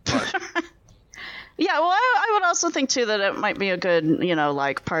better. But yeah, well, I would also think, too, that it might be a good,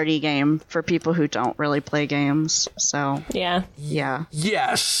 like, party game for people who don't really play games. So, yeah.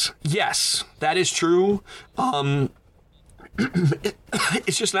 Yes, that is true.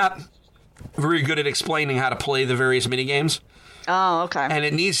 It's just not very good at explaining how to play the various minigames. Oh, okay. And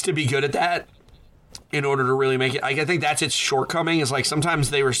it needs to be good at that in order to really make it. I think that's its shortcoming, is like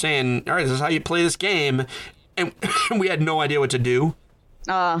sometimes they were saying, all right, this is how you play this game, and we had no idea what to do.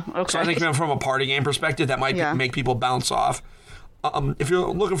 Okay. So I think from a party game perspective, that might make people bounce off. If you're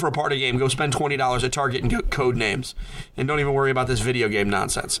looking for a party game, go spend $20 at Target and get code names, and don't even worry about this video game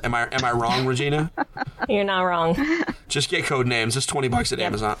nonsense. Am I wrong, Regina? You're not wrong. Just get code names. It's $20 at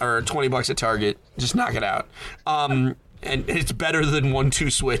Amazon or $20 at Target. Just knock it out. And it's better than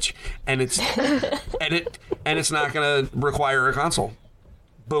 1-2 Switch, and it's not going to require a console.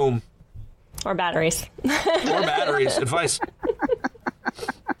 Boom. Or batteries. Advice.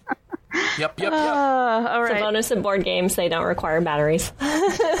 Yep. All right. It's a bonus in board games. They don't require batteries.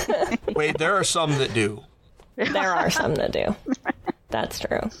 Wait, there are some that do. There are some that do. That's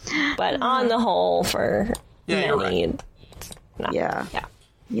true. But on the whole, for many, you're right.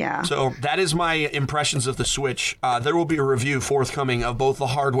 Yeah. So that is my impressions of the Switch. There will be a review forthcoming of both the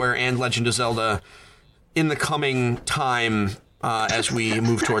hardware and Legend of Zelda in the coming time as we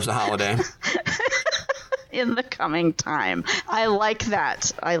move towards the holiday. In the coming time. I like that.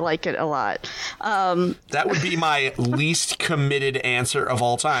 I like it a lot. That would be my least committed answer of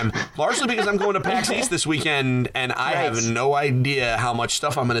all time. Largely because I'm going to PAX East this weekend, and I have no idea how much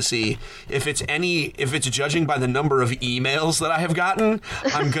stuff I'm going to see. If it's judging by the number of emails that I have gotten,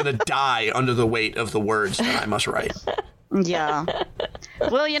 I'm going to die under the weight of the words that I must write. Yeah.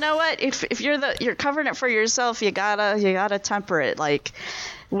 Well, you know what? If you're covering it for yourself, you gotta temper it. Like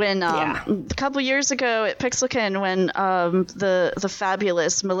when a couple years ago at Pixelkin, when the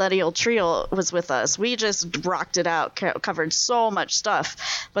fabulous Millennial Trio was with us, we just rocked it out, covered so much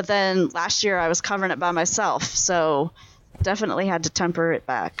stuff. But then last year I was covering it by myself, so definitely had to temper it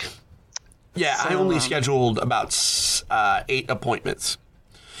back. Yeah, so, I only scheduled about 8 appointments,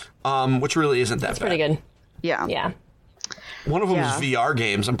 which really isn't that bad. That's pretty good. Yeah. One of them is VR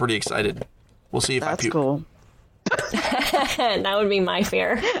games. I'm pretty excited. We'll see if I puke. That's cool. That would be my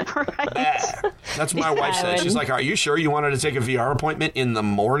fear. Right. That's what my wife said. She's like, are you sure you wanted to take a VR appointment in the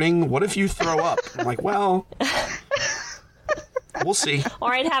morning? What if you throw up? I'm like, well, we'll see.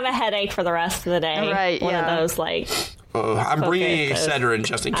 Or I'd have a headache for the rest of the day. Right, One of those, like... I'm bringing Excedrin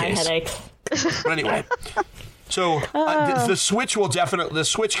just in case. Headaches. But anyway... So the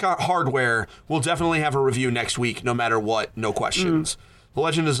Switch hardware will definitely have a review next week, no matter what, no questions. The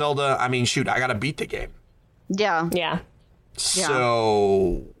Legend of Zelda, I mean, shoot, I gotta beat the game. Yeah.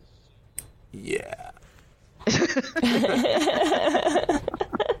 So, yeah.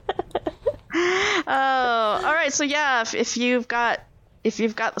 Oh, all right. So yeah, if you've got if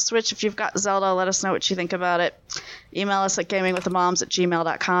you've got the Switch, if you've got Zelda, let us know what you think about it. Email us at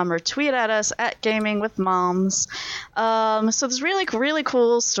gamingwiththemoms@gmail.com or tweet at us at gamingwithmoms. So this really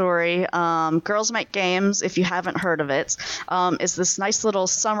cool story. Girls Make Games, if you haven't heard of it, is this nice little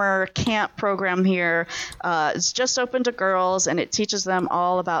summer camp program here. It's just open to girls, and it teaches them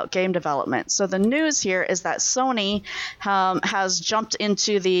all about game development. So the news here is that Sony has jumped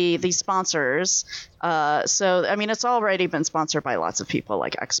into the sponsors. So, I mean, it's already been sponsored by lots of people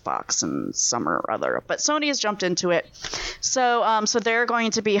like Xbox and some or other, but Sony has jumped into it. So, so they're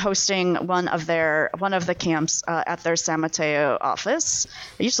going to be hosting one of the camps at their San Mateo office.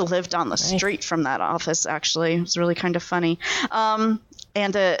 I used to live down the street from that office, actually. It was really kind of funny. And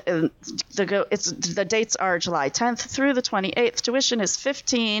the dates are July 10th through the 28th. Tuition is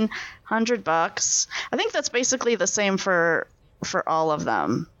 $1,500. I think that's basically the same for all of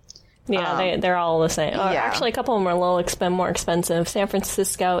them. Yeah, they're all the same. Yeah. Actually, a couple of them are a little more expensive. San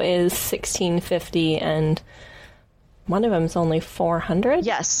Francisco is $1,650, and one of them is only $400.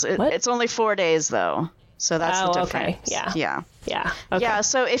 Yes, it's only 4 days though, so that's the difference. Okay. Yeah. Okay. Yeah.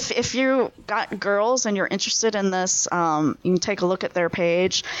 So if you got girls and you're interested in this, you can take a look at their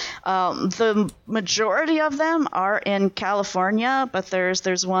page. The majority of them are in California, but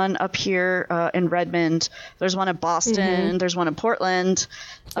there's one up here in Redmond. There's one in Boston. There's one in Portland.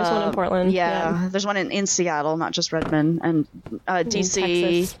 There's one in Portland. Yeah. There's one in Seattle, not just Redmond, and DC.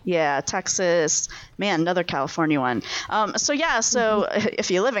 Texas. Yeah, Texas. Man, another California one. So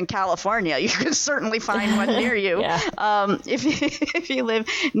if you live in California, you can certainly find one near you. Yeah. If you live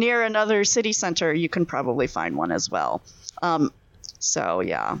near another city center, you can probably find one as well. So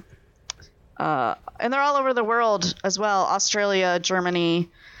yeah. And they're all over the world as well. Australia, Germany.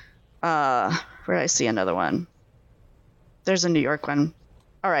 Where did I see another one? There's a New York one.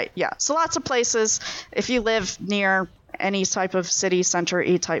 All right, yeah. So lots of places. If you live near any type of city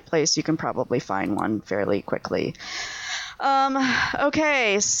center-y type place, you can probably find one fairly quickly.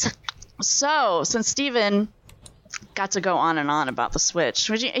 Okay, so since Steven got to go on and on about the Switch,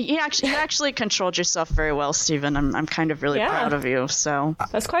 you actually controlled yourself very well, Steven. I'm kind of really proud of you. So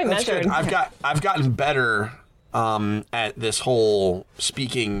that's quite measured. I've gotten better at this whole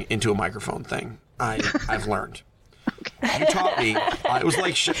speaking into a microphone thing. I've learned. Okay. You taught me.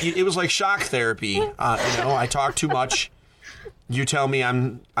 It was like shock therapy. I talk too much. You tell me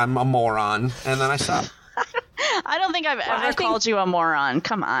I'm a moron, and then I stop. I don't think I've ever called you a moron.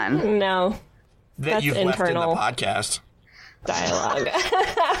 Come on. No. That you've internal left in the podcast dialogue.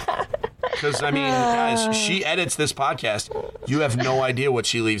 Because, I mean, guys, she edits this podcast. You have no idea what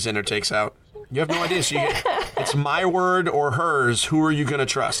she leaves in or takes out. You have no idea. It's my word or hers. Who are you going to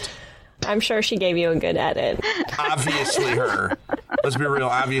trust? I'm sure she gave you a good edit. Obviously her. Let's be real.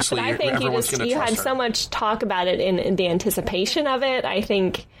 Obviously, I think everyone's going to trust her. You had so much talk about it in the anticipation of it. I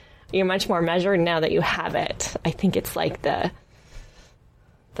think you're much more measured now that you have it. I think it's like the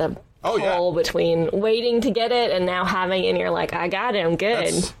pull between waiting to get it and now having it, and you're like, I got it, I'm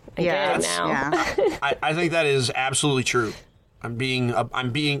good. I'm good now. Yeah. I think that is absolutely true. I'm being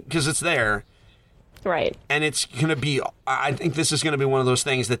because it's there. Right. And it's going to be, I think this is going to be one of those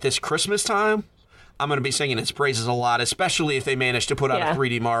things that this Christmas time, I'm going to be singing its praises a lot, especially if they manage to put out a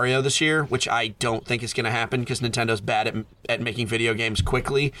 3D Mario this year, which I don't think is going to happen because Nintendo's bad at making video games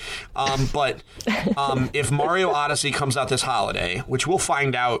quickly. But if Mario Odyssey comes out this holiday, which we'll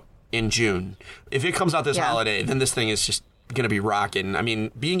find out in June, if it comes out this holiday, then this thing is just going to be rocking. I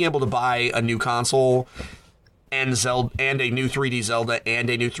mean, being able to buy a new console and Zelda and a new 3D Zelda and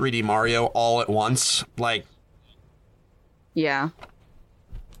a new 3D Mario all at once, like, yeah,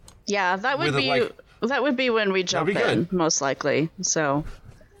 that would be when we jump in, most likely. So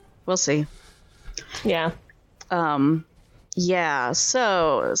we'll see. Yeah. Yeah,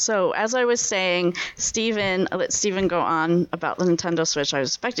 so as I was saying, I let Steven go on about the Nintendo Switch. I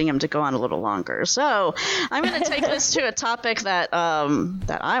was expecting him to go on a little longer. So I'm going to take this to a topic that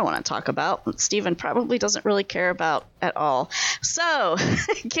I want to talk about, that Steven probably doesn't really care about at all. So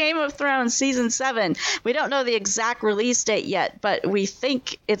Game of Thrones Season 7. We don't know the exact release date yet, but we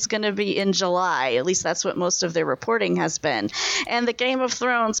think it's going to be in July. At least that's what most of their reporting has been. And the Game of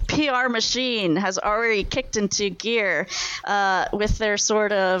Thrones PR machine has already kicked into gear with their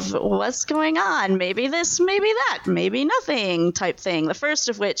sort of what's going on, maybe this, maybe that, maybe nothing type thing. The first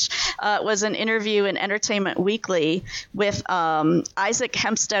of which was an interview in Entertainment Weekly with Isaac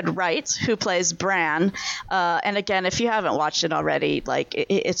Hempstead Wright, who plays Bran. And again, if you haven't watched it already, like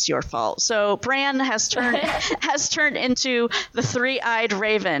it's your fault. So Bran has turned into the three-eyed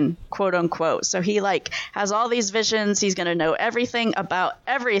raven, quote unquote. So he has all these visions. He's going to know everything about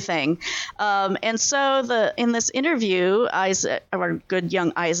everything. And so in this interview, Isaac, our good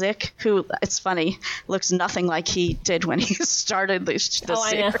young Isaac, who, it's funny, looks nothing like he did when he started the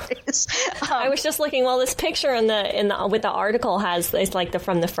series. I was just looking. Well, this picture in the with the article has it's like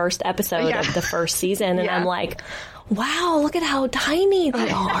from the first episode of the first season, and I'm like, wow, look at how tiny they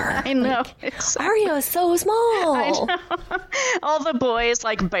are. I know. Arya is so small. I know. All the boys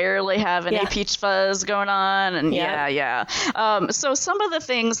like barely have any peach fuzz going on. And so some of the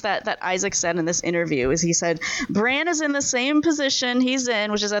things that Isaac said in this interview is he said, Bran is in the same position he's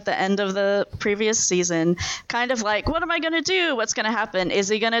in, which is at the end of the previous season. Kind of like, what am I going to do? What's going to happen? Is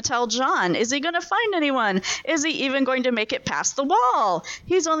he going to tell Jon? Is he going to find anyone? Is he even going to make it past the wall?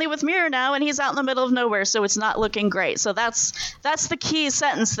 He's only with Mira now and he's out in the middle of nowhere, so it's not looking great. So that's the key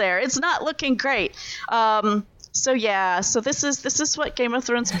sentence there. It's not looking great. So this is what Game of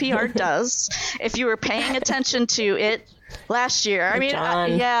Thrones PR does. If you were paying attention to it last year, I mean,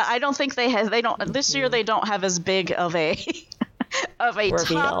 I don't think they don't this year. They don't have as big of a reveal,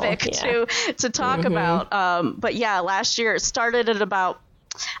 topic to talk about. But last year it started at about.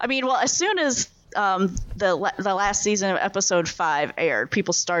 I mean, well, as soon as the last season of episode 5 aired,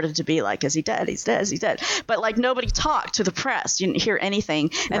 people started to be like, is he dead? He's dead. Is he dead? But like nobody talked to the press. You didn't hear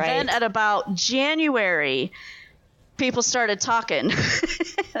anything. And then at about January, people started talking.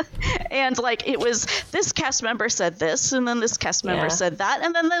 And like it was this cast member said this, and then this cast member said that,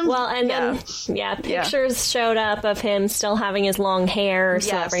 and then pictures showed up of him still having his long hair,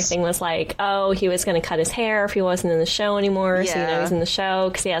 so everything was like, oh, he was going to cut his hair if he wasn't in the show anymore, so you know he's in the show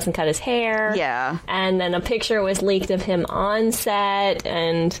because he hasn't cut his hair. And then a picture was leaked of him on set,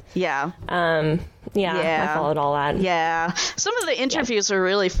 and I followed all that. Some of the interviews were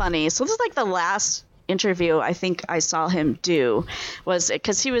really funny. So this is like the last interview I think I saw him do, was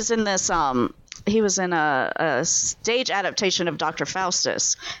because he was in this he was in a stage adaptation of Dr.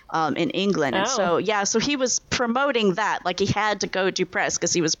 Faustus in England. And so he was promoting that, like he had to go do press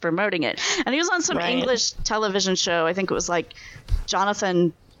because he was promoting it, and he was on some English television show. I think it was like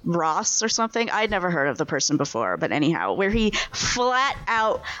Jonathan Ross or something. I'd never heard of the person before, but anyhow, where he flat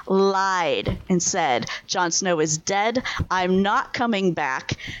out lied and said Jon Snow is dead, I'm not coming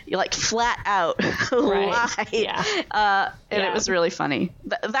back, like flat out lied. And it was really funny.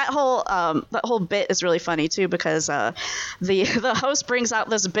 That whole bit is really funny too, because the host brings out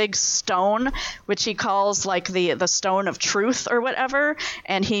this big stone which he calls like the stone of truth or whatever,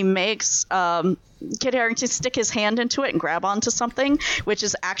 and he makes Kit Harington stick his hand into it and grab onto something, which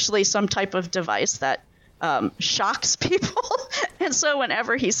is actually some type of device that shocks people. And so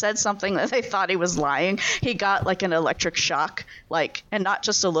whenever he said something that they thought he was lying, he got like an electric shock, like, and not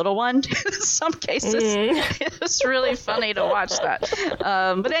just a little one. In some cases, it was really funny to watch that.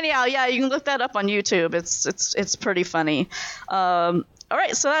 But anyhow, you can look that up on YouTube. It's pretty funny. All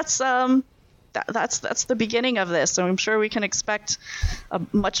right, so that's the beginning of this. So I'm sure we can expect a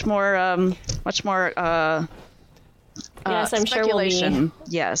much more yes, I'm speculation.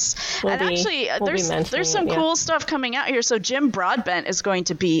 Actually, there's some cool stuff coming out here. So Jim Broadbent is going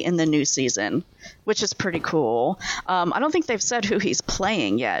to be in the new season, which is pretty cool. I don't think they've said who he's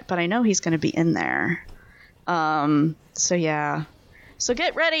playing yet, but I know he's going to be in there. So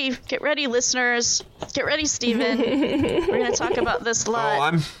get ready, listeners. Get ready, Steven. We're going to talk about this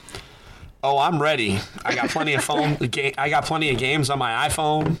lot. I'm ready. I got plenty of I got plenty of games on my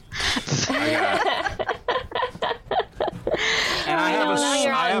iPhone. I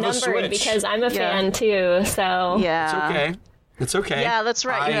have a Switch because I'm a fan too. So it's okay. Yeah, that's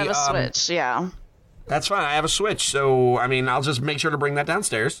right. You have a Switch. Yeah, that's fine. I have a Switch, so I mean, I'll just make sure to bring that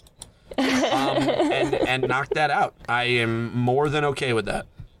downstairs and knock that out. I am more than okay with that.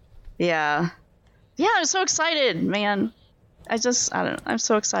 Yeah. I'm so excited, man. I'm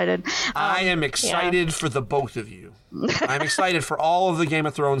so excited. I am excited for the both of you. I'm excited for all of the Game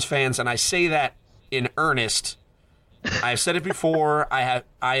of Thrones fans, and I say that in earnest. I've said it before. I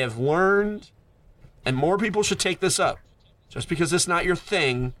have learned, and more people should take this up. Just because it's not your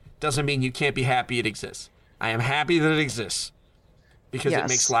thing doesn't mean you can't be happy it exists. I am happy that it exists because it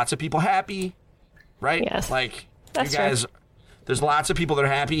makes lots of people happy, right? Yes. Like, that's you guys... True. There's lots of people that are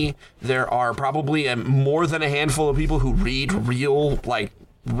happy. There are probably more than a handful of people who read real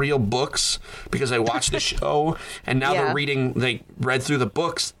books because they watch the show, and now they read through the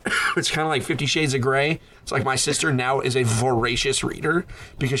books. It's kind of like 50 Shades of Grey. It's like my sister now is a voracious reader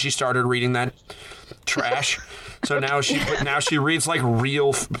because she started reading that trash. So now she reads like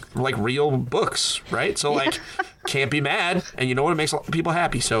real books, right? So like can't be mad, and you know what, it makes people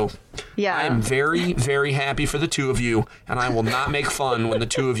happy. So I am very, very happy for the two of you, and I will not make fun when the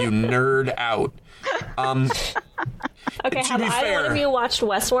two of you nerd out. Okay, have either one of you watched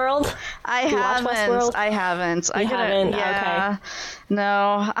Westworld? I you watch Westworld? I haven't. You haven't? Yeah. Okay.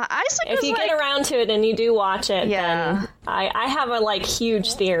 No. Isaac if you get around to it and you do watch it, then I have a like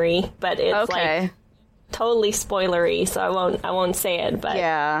huge theory, but it's like totally spoilery, so I won't say it. But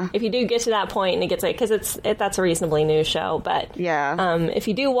if you do get to that point and it gets like, because that's a reasonably new show, but if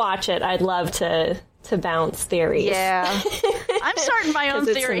you do watch it, I'd love to bounce theories. Yeah. I'm starting my own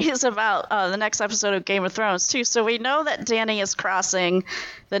theories about the next episode of Game of Thrones, too. So we know that Dany is crossing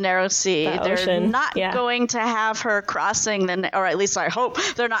the Narrow Sea. They're not going to have her crossing, or at least I hope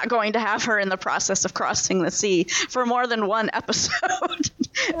they're not going to have her in the process of crossing the sea for more than one episode.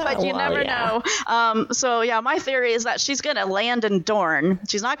 But you never know. So, my theory is that she's going to land in Dorne.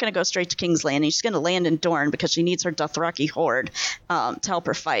 She's not going to go straight to King's Landing. She's going to land in Dorne because she needs her Dothraki horde to help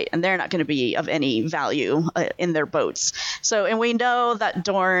her fight. And they're not going to be of any value in their boats. So, and we know that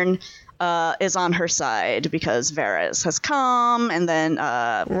Dorne is on her side because Varys has come, and then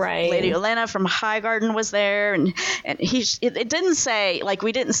Lady Olenna from Highgarden was there, and it didn't say, like,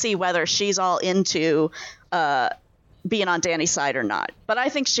 we didn't see whether she's all into being on Dany's side or not, but I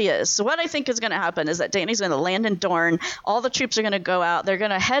think she is. So what I think is going to happen is that Dany's going to land in Dorne. All the troops are going to go out. They're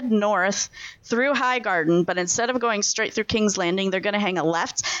going to head north through Highgarden, but instead of going straight through King's Landing, they're going to hang a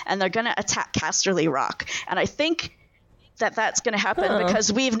left, and they're going to attack Casterly Rock. And I think that's going to happen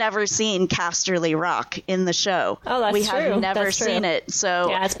because we've never seen Casterly Rock in the show. Oh, that's true. We have never seen it. So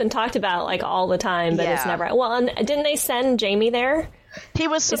yeah, it's been talked about like all the time, but it's never. Well, and didn't they send Jaime there? He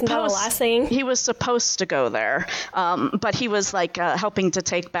was He was supposed to go there, but he was like helping to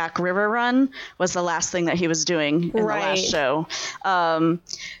take back River Run was the last thing that he was doing in the last show.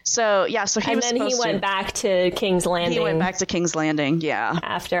 So he went back to King's Landing. He went back to King's Landing,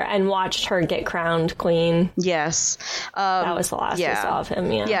 after and watched her get crowned queen. Yes, that was the last we saw of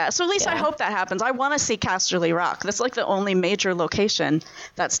him. Yeah. So at least I hope that happens. I want to see Casterly Rock. That's like the only major location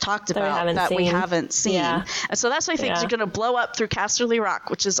that's talked about that we haven't seen. Yeah. And so that's why I think they're going to blow up through Casterly Rock,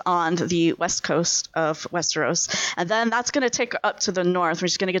 which is on the west coast of Westeros, and then that's going to take her up to the north.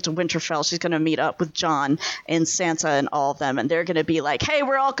 She's going to get to Winterfell. She's going to meet up with Jon and Sansa and all of them, and they're going to be like, "Hey,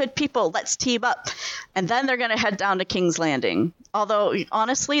 we're all good people. Let's team up." And then they're going to head down to King's Landing. Although,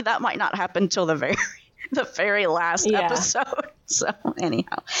 honestly, that might not happen till the very last episode. So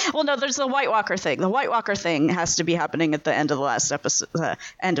anyhow, well, no, there's the White Walker thing. The White Walker thing has to be happening at the end of the last episode,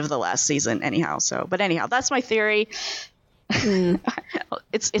 end of the last season. Anyhow, that's my theory.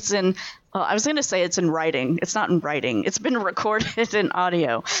 It's in I was going to say it's in writing. It's not in writing. It's been recorded in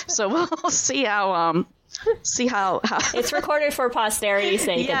audio. So we'll see how it's recorded for posterity's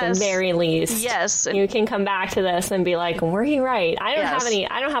sake at the very least. Yes. You can come back to this and be like, were you right? I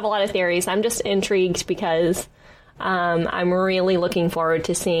don't have a lot of theories. I'm just intrigued because I'm really looking forward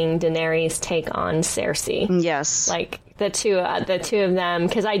to seeing Daenerys take on Cersei. Yes. Like the two of them,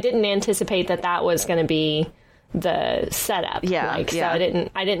 because I didn't anticipate that was going to be the setup. So I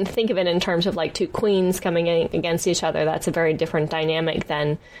didn't think of it in terms of like two queens coming in against each other. That's a very different dynamic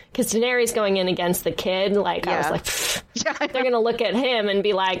than, because Daenerys going in against the kid, like I was like, they're gonna look at him and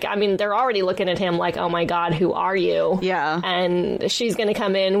be like, I mean, they're already looking at him like, oh my god, who are you? And she's gonna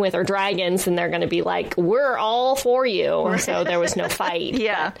come in with her dragons and they're gonna be like, we're all for you. So there was no fight.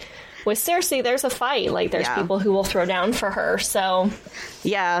 But with Cersei, there's a fight. Like, there's people who will throw down for her. So,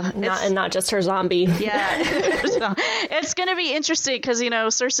 not just her zombie. It's going to be interesting because,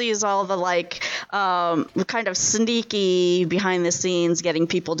 Cersei is all the, like, kind of sneaky behind the scenes, getting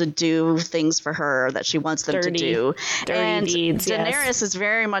people to do things for her that she wants them to do. Dirty deeds, Daenerys is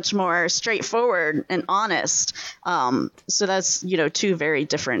very much more straightforward and honest. So that's, two very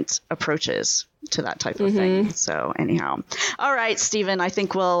different approaches to that type of thing. So anyhow, all right, Stephen, I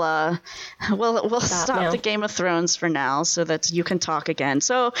think we'll stop the Game of Thrones for now so that you can talk again.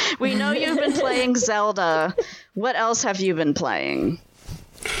 So we know you've been playing Zelda. What else have you been playing?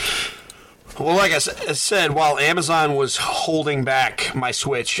 Well, like I said, while Amazon was holding back my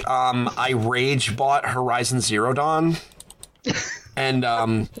Switch, I rage bought Horizon Zero Dawn. And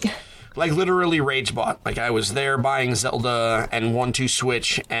like literally rage bought. Like I was there buying Zelda and 1-2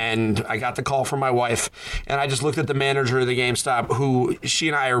 Switch, and I got the call from my wife, and I just looked at the manager of the GameStop, who she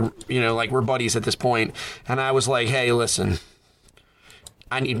and I are, like we're buddies at this point, and I was like, hey, listen,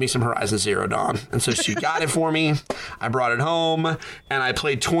 I need me some Horizon Zero Dawn. And so she got it for me. I brought it home, and I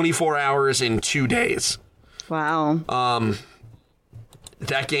played 24 hours in 2 days. Wow.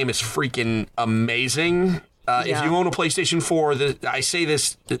 That game is freaking amazing. If you own a PlayStation 4, I say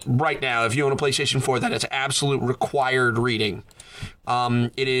this right now, if you own a PlayStation 4, that it's absolute required reading.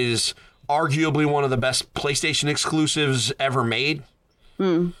 It is arguably one of the best PlayStation exclusives ever made.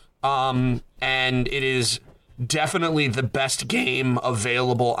 And it is definitely the best game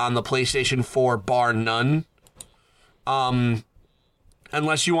available on the PlayStation 4, bar none.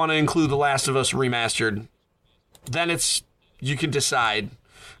 Unless you want to include The Last of Us Remastered, then you can decide.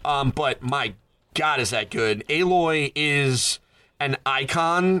 But my God, is that good. Aloy is an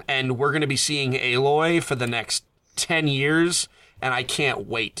icon, and we're going to be seeing Aloy for the next 10 years, and I can't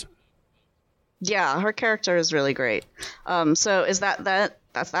wait. Yeah, her character is really great. So is that's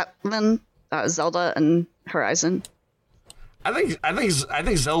that then? Zelda and Horizon? I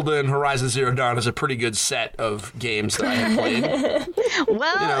think Zelda and Horizon Zero Dawn is a pretty good set of games that I have played.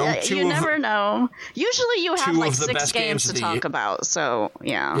 Well, you never know. Usually you have like 6 games to talk about, so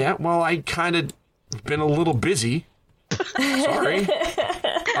yeah. Yeah, well, I kind of been a little busy. Sorry.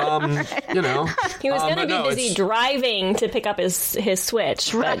 You know. He was going to be busy driving to pick up his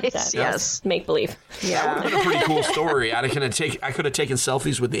Switch. Right, but yes. Make believe. Yeah. That would have been a pretty cool story. I could have taken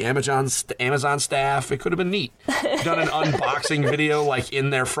selfies with the Amazon staff. It could have been neat. Done an unboxing video like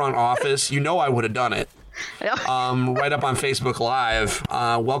in their front office. You know I would have done it. Right up on Facebook Live.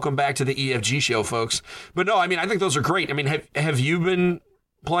 Welcome back to the EFG show, folks. But no, I mean, I think those are great. I mean, have you been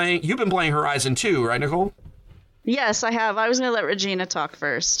playing? You've been playing Horizon 2, right, Nicole? Yes, I have. I was going to let Regina talk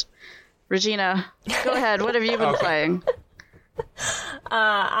first. Regina, go ahead. What have you been playing?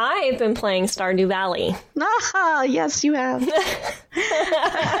 I've been playing Stardew Valley. Ah, yes, you have. And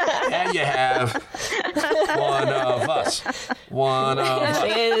you have one of us. One of us.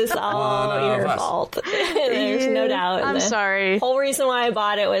 It is all your fault. There's no doubt. I'm sorry. The whole reason why I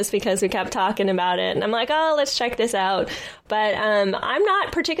bought it was because we kept talking about it, and I'm like, oh, let's check this out. But I'm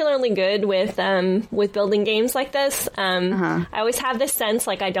not particularly good with building games like this. I always have this sense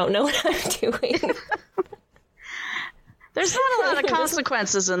like I don't know what I'm doing. There's not a lot of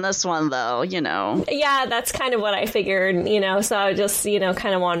consequences in this one, though, you know. Yeah, that's kind of what I figured, you know, so I was just, you know,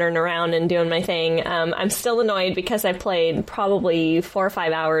 kind of wandering around and doing my thing. I'm still annoyed because I've played probably 4 or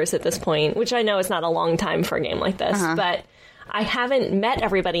 5 hours at this point, which I know is not a long time for a game like this, but I haven't met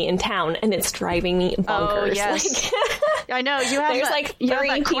everybody in town, and it's driving me bonkers. Oh, yes. I know. You have There's like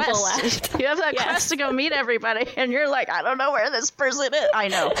 3 people left. You have that quest to go meet everybody, and you're like, I don't know where this person is. I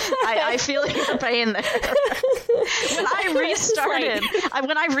know. I feel your pain there. When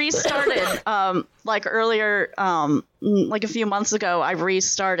I restarted, like earlier, like a few months ago, I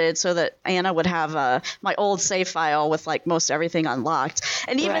restarted so that Anna would have my old save file with like most everything unlocked.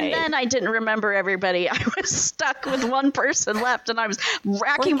 And even then, I didn't remember everybody. I was stuck with one person left, and I was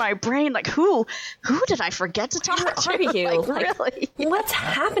racking my brain like, who did I forget to talk to? Where are you? Like, really? What's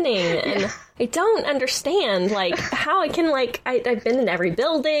happening? And I don't understand, like, how I can, like, I've been in every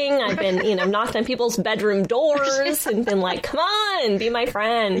building. I've been, you know, knocked on people's bedroom doors and been like, come on, be my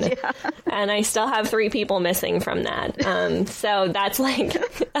friend. Yeah. And I still have 3 people missing from that. So that's like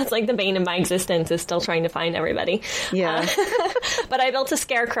the bane of my existence, is still trying to find everybody. Yeah. But I built a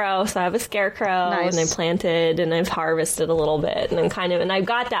scarecrow, so I have a scarecrow, and I planted, and I've harvested a little bit, and I've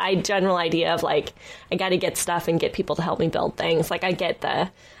got the general idea of, like, I got to get stuff and get people to help me build things. Like, I get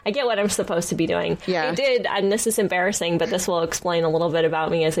what I'm supposed to be doing. Yeah. I did, and this is embarrassing, but this will explain a little bit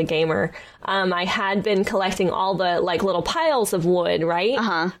about me as a gamer. I had been collecting all the, like, little piles of wood, right?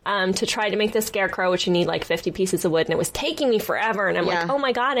 To try to make the scarecrow, which you need, like, 50 pieces of wood, and it was taking me forever, and I'm like, oh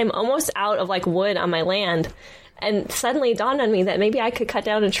my god, I'm almost out of, like, wood on my land. And suddenly it dawned on me that maybe I could cut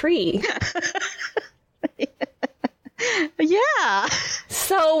down a tree. Yeah.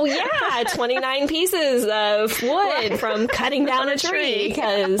 So, 29 pieces of wood from cutting down a tree,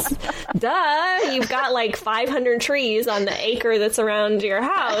 because, you've got like 500 trees on the acre that's around your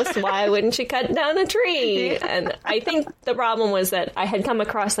house. Why wouldn't you cut down a tree? And I think the problem was that I had come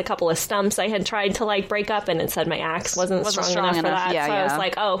across a couple of stumps I had tried to, like, break up, and it said my axe wasn't strong enough for that. Yeah, so I was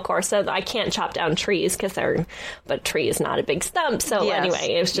like, oh, of course, so I can't chop down trees but a tree is not a big stump. So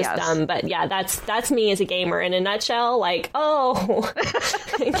anyway, it was just dumb. But yeah, that's me as a gamer in a nutshell. Like, oh,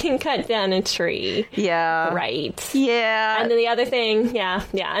 I can cut down a tree. Yeah. Right. Yeah. And then the other thing,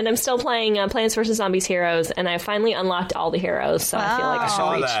 and I'm still playing Plants vs. Zombies Heroes, and I finally unlocked all the heroes, so I feel like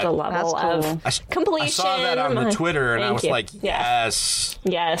I've reached a level of completion. I saw that on the Twitter, and I was like, yes.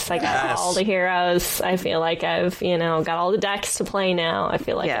 Yes, I got all the heroes. I feel like I've, got all the decks to play now. I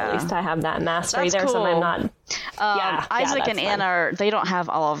feel like at least I have that mastery there, so I'm not... Isaac and Anna, they don't have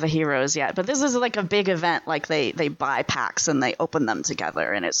all of the heroes yet, but this is like a big event. Like they buy packs and they open them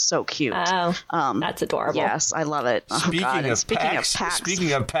together, and it's so cute. Oh, that's adorable. Yes, I love it.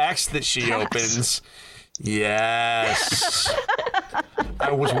 Speaking of packs that she opens, yes,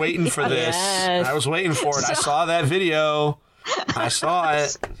 I was waiting for this. Yes. I was waiting for it. I saw that video. I saw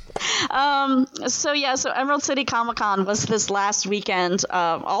it. So Emerald City Comic Con was this last weekend.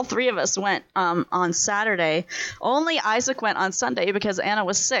 All three of us went on Saturday. Only Isaac went on Sunday because Anna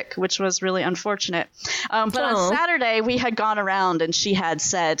was sick, which was really unfortunate. But on Saturday, we had gone around and she had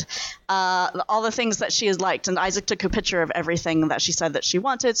said all the things that she has liked. And Isaac took a picture of everything that she said that she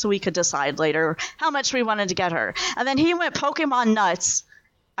wanted so we could decide later how much we wanted to get her. And then he went Pokemon nuts.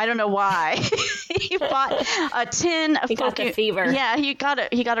 I don't know why. He bought a tin of got the fever. Yeah, he got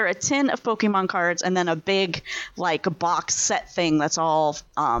her a tin of Pokemon cards and then a big like box set thing that's all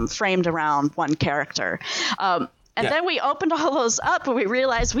framed around one character. And then we opened all those up and we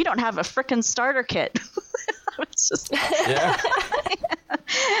realized we don't have a frickin' starter kit. It's just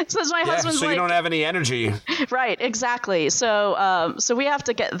so my husband's so you don't have any energy. Right, exactly. So we have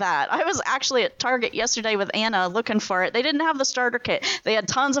to get that. I was actually at Target yesterday with Anna looking for it. They didn't have the starter kit. They had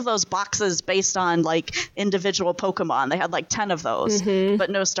tons of those boxes based on like individual Pokemon. They had like 10 of those, but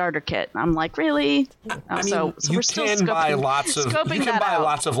no starter kit. I'm like, really? I mean, so you we're still can buy lots of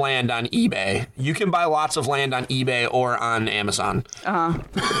lots of land on eBay. You can buy lots of land on eBay or on Amazon.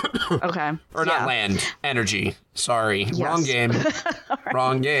 Okay. Or not land, energy. Sorry, Yes. wrong game.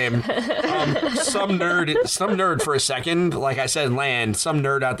 Wrong game. Some nerd for a second, like I said, land. Some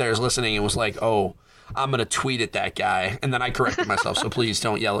nerd out there is listening and was like, "Oh, I'm gonna tweet at that guy," and then I corrected myself. So please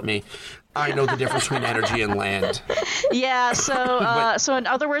don't yell at me. I know the difference between energy and land. Yeah. So in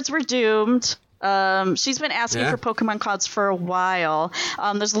other words, we're doomed. She's been asking for Pokemon cards for a while.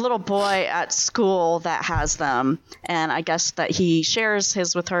 There's a little boy at school that has them, and I guess that he shares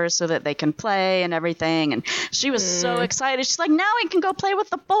his with her so that they can play and everything. And she was so excited. She's like, now I can go play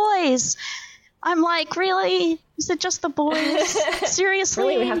with the boys. I'm like, really? Is it just the boys? Seriously?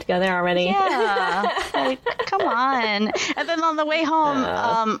 Really? We have to go there already? Yeah. Like, come on. And then on the way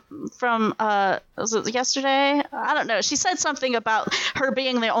home from, was it yesterday? I don't know. She said something about her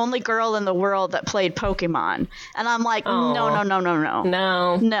being the only girl in the world that played Pokemon. And I'm like, no.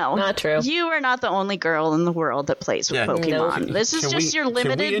 No, not true. You are not the only girl in the world that plays with Pokemon. No. This is just your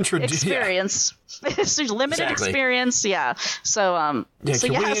limited experience. This is your limited experience. Yeah. So,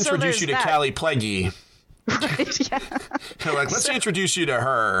 can we introduce you to Callie Pleggy? Right, yeah. Like, let's introduce you to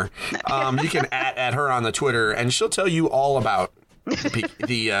her. You can at her on the Twitter, and she'll tell you all about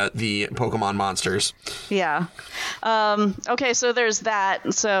the Pokemon monsters. Yeah. Okay, so there's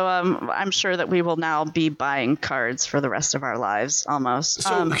that. So I'm sure that we will now be buying cards for the rest of our lives, almost.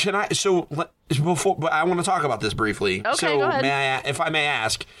 So before, but I want to talk about this briefly. Okay, so go ahead. if I may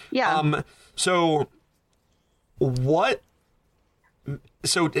ask? Yeah. So what?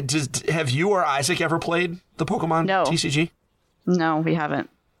 So have you or Isaac ever played the Pokemon TCG? No, we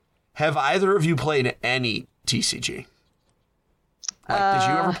haven't. Have either of you played any TCG? Like, did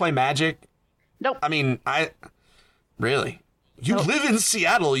you ever play Magic? Nope. I mean, really? You live in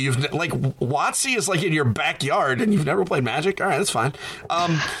Seattle. You've like WotC is like in your backyard, and you've never played Magic. All right, that's fine.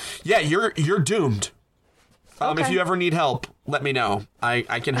 Yeah, you're doomed. If you ever need help, let me know.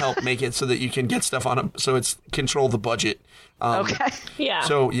 I can help make it so that you can get stuff on it, so it's control the budget. Okay. Yeah.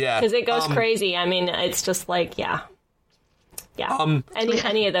 So yeah, because it goes crazy. I mean, it's just like any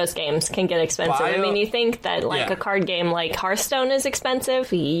of those games can get expensive. I mean, you think that a card game like Hearthstone is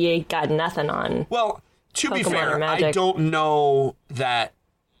expensive? You got nothing on. Well, to Pokemon be fair, I don't know that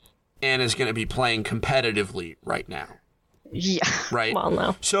Anna's going to be playing competitively right now. Yeah. Right. Well,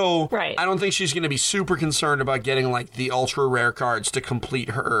 no. So I don't think she's going to be super concerned about getting like the ultra rare cards to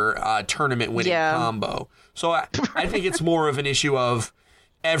complete her tournament winning combo. So I think it's more of an issue of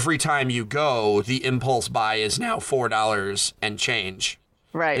every time you go, the impulse buy is now $4 and change.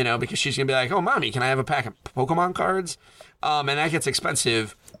 Right. You know, because she's going to be like, oh, mommy, can I have a pack of Pokemon cards? And that gets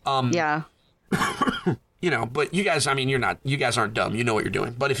expensive. Yeah. You know, but you guys, I mean, you guys aren't dumb. You know what you're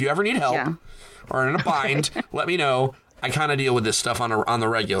doing. But if you ever need help or in a bind, let me know. I kind of deal with this stuff on the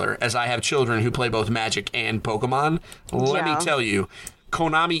regular, as I have children who play both Magic and Pokemon. Let me tell you,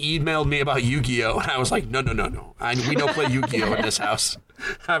 Konami emailed me about Yu-Gi-Oh! And I was like, no. We don't play Yu-Gi-Oh! In this house.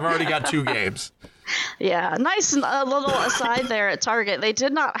 I've already got 2 games. Yeah, nice little aside there at Target. They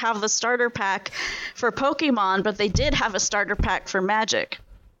did not have the starter pack for Pokemon, but they did have a starter pack for Magic,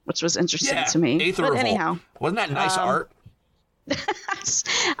 which was interesting to me. Aether but Revolt. anyhow. Wasn't that nice art?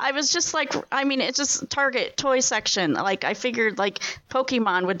 I was just like, I mean, it's just Target toy section. Like, I figured like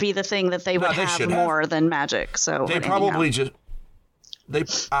Pokemon would be the thing that they would have more than Magic. So they probably they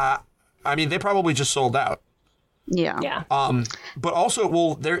probably just sold out. Yeah. But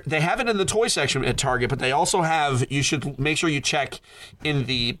also, they have it in the toy section at Target, but they also have. You should make sure you check in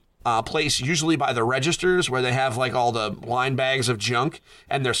the place usually by the registers where they have like all the line bags of junk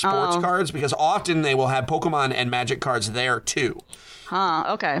and their sports cards, because often they will have Pokemon and Magic cards there too.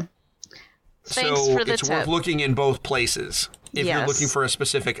 Okay. Thanks so for the it's tip. worth looking in both places if you're looking for a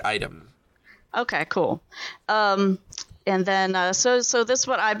specific item. Okay, cool. And then, so this is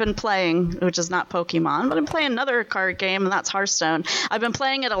what I've been playing, which is not Pokemon, but I'm playing another card game, and that's Hearthstone. I've been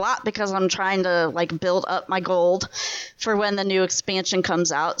playing it a lot because I'm trying to, like, build up my gold for when the new expansion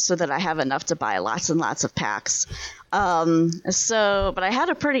comes out so that I have enough to buy lots and lots of packs. But I had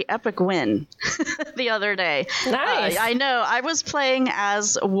a pretty epic win the other day. Nice. I know. I was playing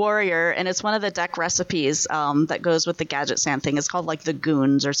as a warrior, and it's one of the deck recipes that goes with the Gadget Sand thing. It's called like the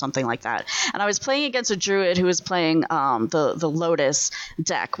Goons or something like that. And I was playing against a druid who was playing the Lotus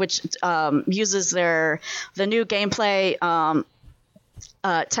deck, which uses the new gameplay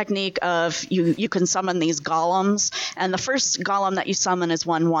technique of you can summon these golems, and the first golem that you summon is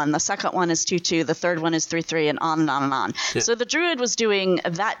 1/1, the second one is 2/2, the third one is 3/3, and on and on and on. Yeah. So the druid was doing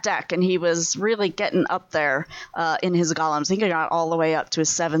that deck, and he was really getting up there in his golems. He got all the way up to a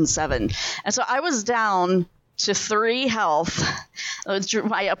 7/7, and so I was down to 3 health.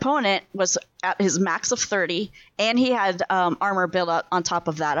 My opponent was at his max of 30, and he had armor built up on top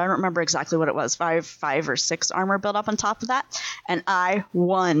of that. I don't remember exactly what it was, 5 or 6 armor built up on top of that, and I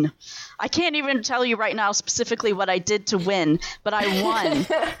won. I can't even tell you right now specifically what I did to win, but I won.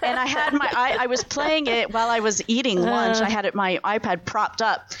 And I had I was playing it while I was eating lunch. I had my iPad propped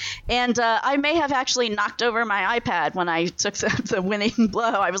up, and I may have actually knocked over my iPad when I took the winning blow.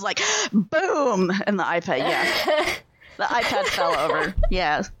 I was like, boom, and the iPad, yeah. The iPad fell over.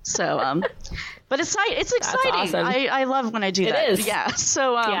 Yeah. So, but it's exciting. Awesome. I love when I do that. It is. Yeah.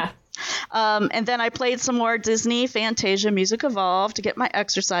 So, and then I played some more Disney Fantasia Music Evolved to get my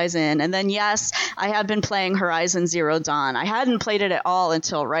exercise in. And then, yes, I have been playing Horizon Zero Dawn. I hadn't played it at all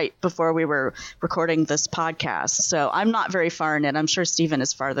until right before we were recording this podcast. So I'm not very far in it. I'm sure Steven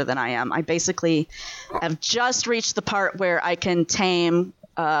is farther than I am. I basically have just reached the part where I can tame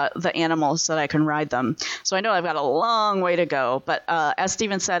the animals so that I can ride them. So I know I've got a long way to go, but as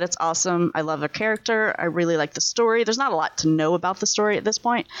Steven said, it's awesome. I love the character. I really like the story. There's not a lot to know about the story at this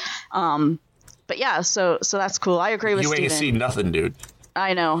point. But yeah, so that's cool. I agree with Steven. You ain't seen nothing, dude.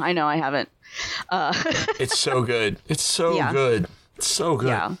 I know, I haven't. It's so good. It's so good. It's so good.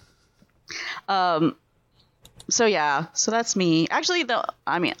 Yeah. So that's me. Actually,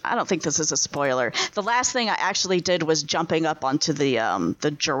 I don't think this is a spoiler. The last thing I actually did was jumping up onto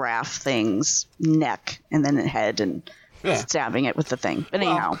the giraffe thing's neck and then head and stabbing it with the thing. But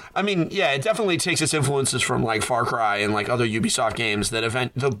anyhow. I mean, yeah, it definitely takes its influences from like Far Cry and like other Ubisoft games.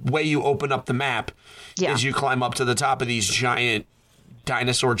 The way you open up the map is you climb up to the top of these giant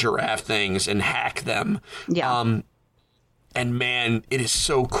dinosaur giraffe things and hack them. Yeah. And man, it is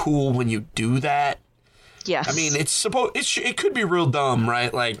so cool when you do that. Yes. I mean, it could be real dumb,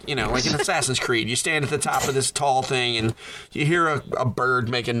 right? Like, like in Assassin's Creed, you stand at the top of this tall thing and you hear a bird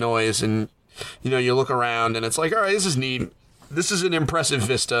making noise and, you look around and it's like, all right, this is neat. This is an impressive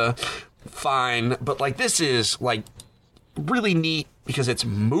vista. Fine. But like, this is like really neat because it's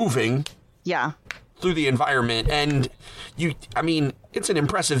moving. Yeah. Through the environment. And it's an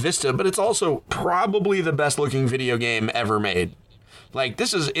impressive vista, but it's also probably the best looking video game ever made. Like,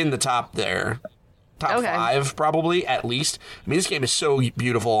 this is in the top there. Top 5, probably, at least. I mean, this game is so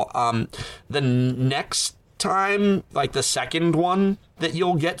beautiful. The next time, like the second one that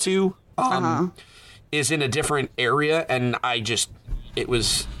you'll get to, is in a different area, and it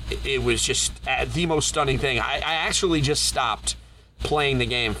was just the most stunning thing. I actually just stopped playing the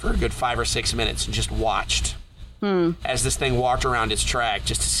game for a good 5 or 6 minutes and just watched as this thing walked around its track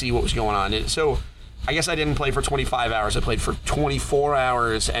just to see what was going on. So I guess I didn't play for 25 hours. I played for 24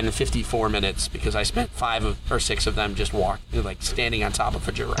 hours and 54 minutes because I spent 5 or 6 of them just standing on top of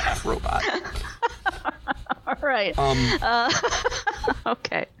a giraffe robot. All right.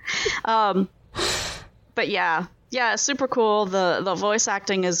 Okay. But yeah, super cool. The voice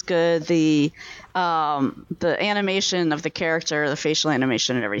acting is good. The animation of the character, the facial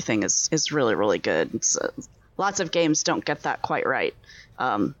animation and everything is really, really good. It's, lots of games don't get that quite right.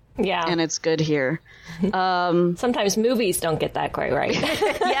 And it's good here. Sometimes movies don't get that quite right.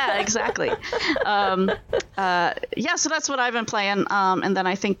 Yeah, exactly. So that's what I've been playing. And then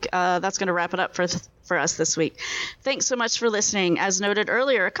I think that's going to wrap it up for us this week. Thanks so much for listening. As noted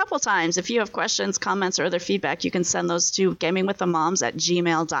earlier a couple times, if you have questions, comments, or other feedback, you can send those to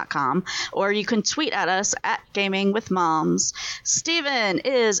gamingwiththemoms@gmail.com, or you can tweet at us at gamingwithmoms. Steven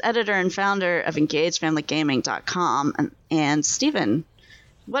is editor and founder of EngageFamilyGaming.com. And Steven,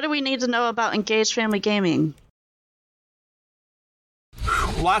 what do we need to know about Engaged Family Gaming?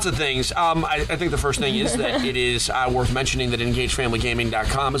 Lots of things. I think the first thing is that it is worth mentioning that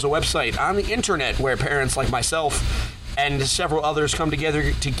EngageFamilyGaming.com is a website on the internet where parents like myself and several others come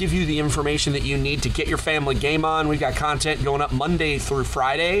together to give you the information that you need to get your family game on. We've got content going up Monday through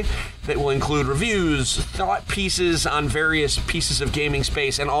Friday that will include reviews, thought pieces on various pieces of gaming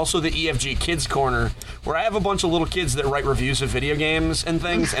space, and also the EFG Kids Corner, where I have a bunch of little kids that write reviews of video games and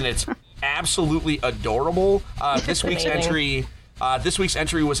things, and it's absolutely adorable. This week's entry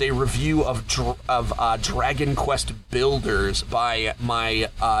was a review of Dragon Quest Builders by my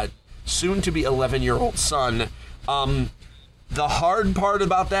soon-to-be 11-year-old son. The hard part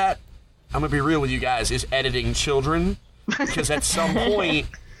about that, I'm going to be real with you guys, is editing children. Because at some point,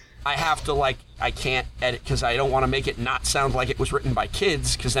 I have to, I can't edit because I don't want to make it not sound like it was written by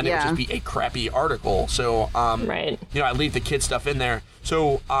kids, because then it would just be a crappy article. So, right. I leave the kid stuff in there.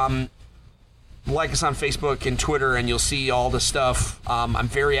 So, like us on Facebook and Twitter, and you'll see all the stuff. I'm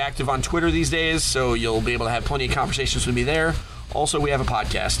very active on Twitter these days, so you'll be able to have plenty of conversations with me there. Also, we have a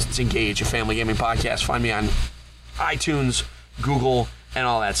podcast. It's Engage, a family gaming podcast. Find me on iTunes, Google, and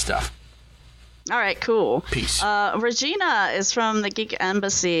all that stuff. All right, cool. Peace. Regina is from the Geek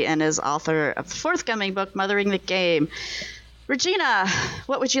Embassy and is author of the forthcoming book, Mothering the Game. Regina,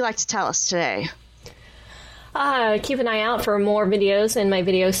 what would you like to tell us today? Keep an eye out for more videos in my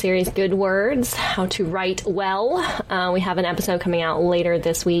video series, Good Words, How to Write Well. We have an episode coming out later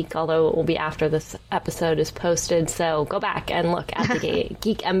this week, although it will be after this episode is posted. So go back and look at the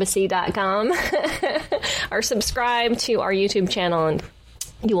geekembassy.com or subscribe to our YouTube channel, and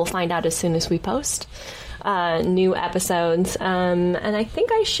you will find out as soon as we post new episodes. And I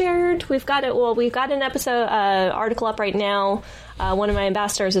think I shared, we've got an episode article up right now. One of my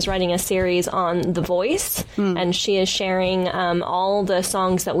ambassadors is writing a series on The Voice, and she is sharing all the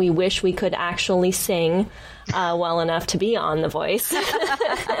songs that we wish we could actually sing well enough to be on The Voice.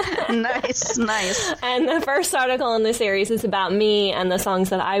 Nice. And the first article in the series is about me and the songs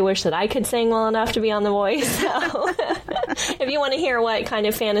that I wish that I could sing well enough to be on The Voice. So if you want to hear what kind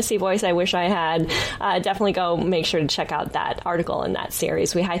of fantasy voice I wish I had, definitely go make sure to check out that article in that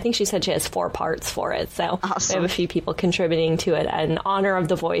series. I think she said she has 4 parts for it, so awesome. We have a few people contributing to it in honor of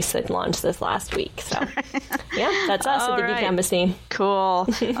The Voice that launched this last week. So yeah, that's us at the Geek Embassy. Cool. All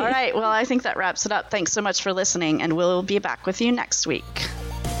right, well, I think that wraps it up. Thanks so much for listening, and we'll be back with you next week.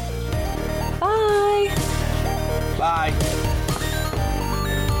 Bye. Bye.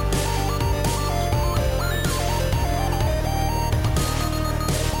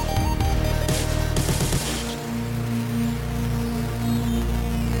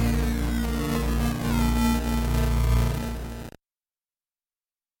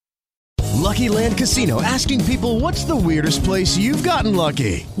 Lucky Land Casino, asking people, what's the weirdest place you've gotten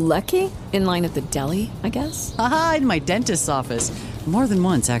lucky? Lucky? In line at the deli, I guess? Aha, in my dentist's office. More than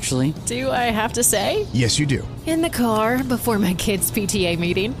once, actually. Do I have to say? Yes, you do. In the car before my kids' PTA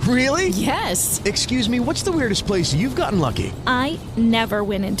meeting. Really? Yes. Excuse me, what's the weirdest place you've gotten lucky? I never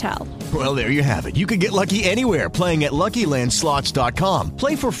win and tell. Well, there you have it. You can get lucky anywhere, playing at LuckyLandSlots.com.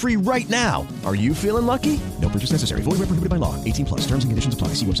 Play for free right now. Are you feeling lucky? No purchase necessary. Void where prohibited by law. 18+. Terms and conditions apply.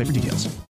 See website for details.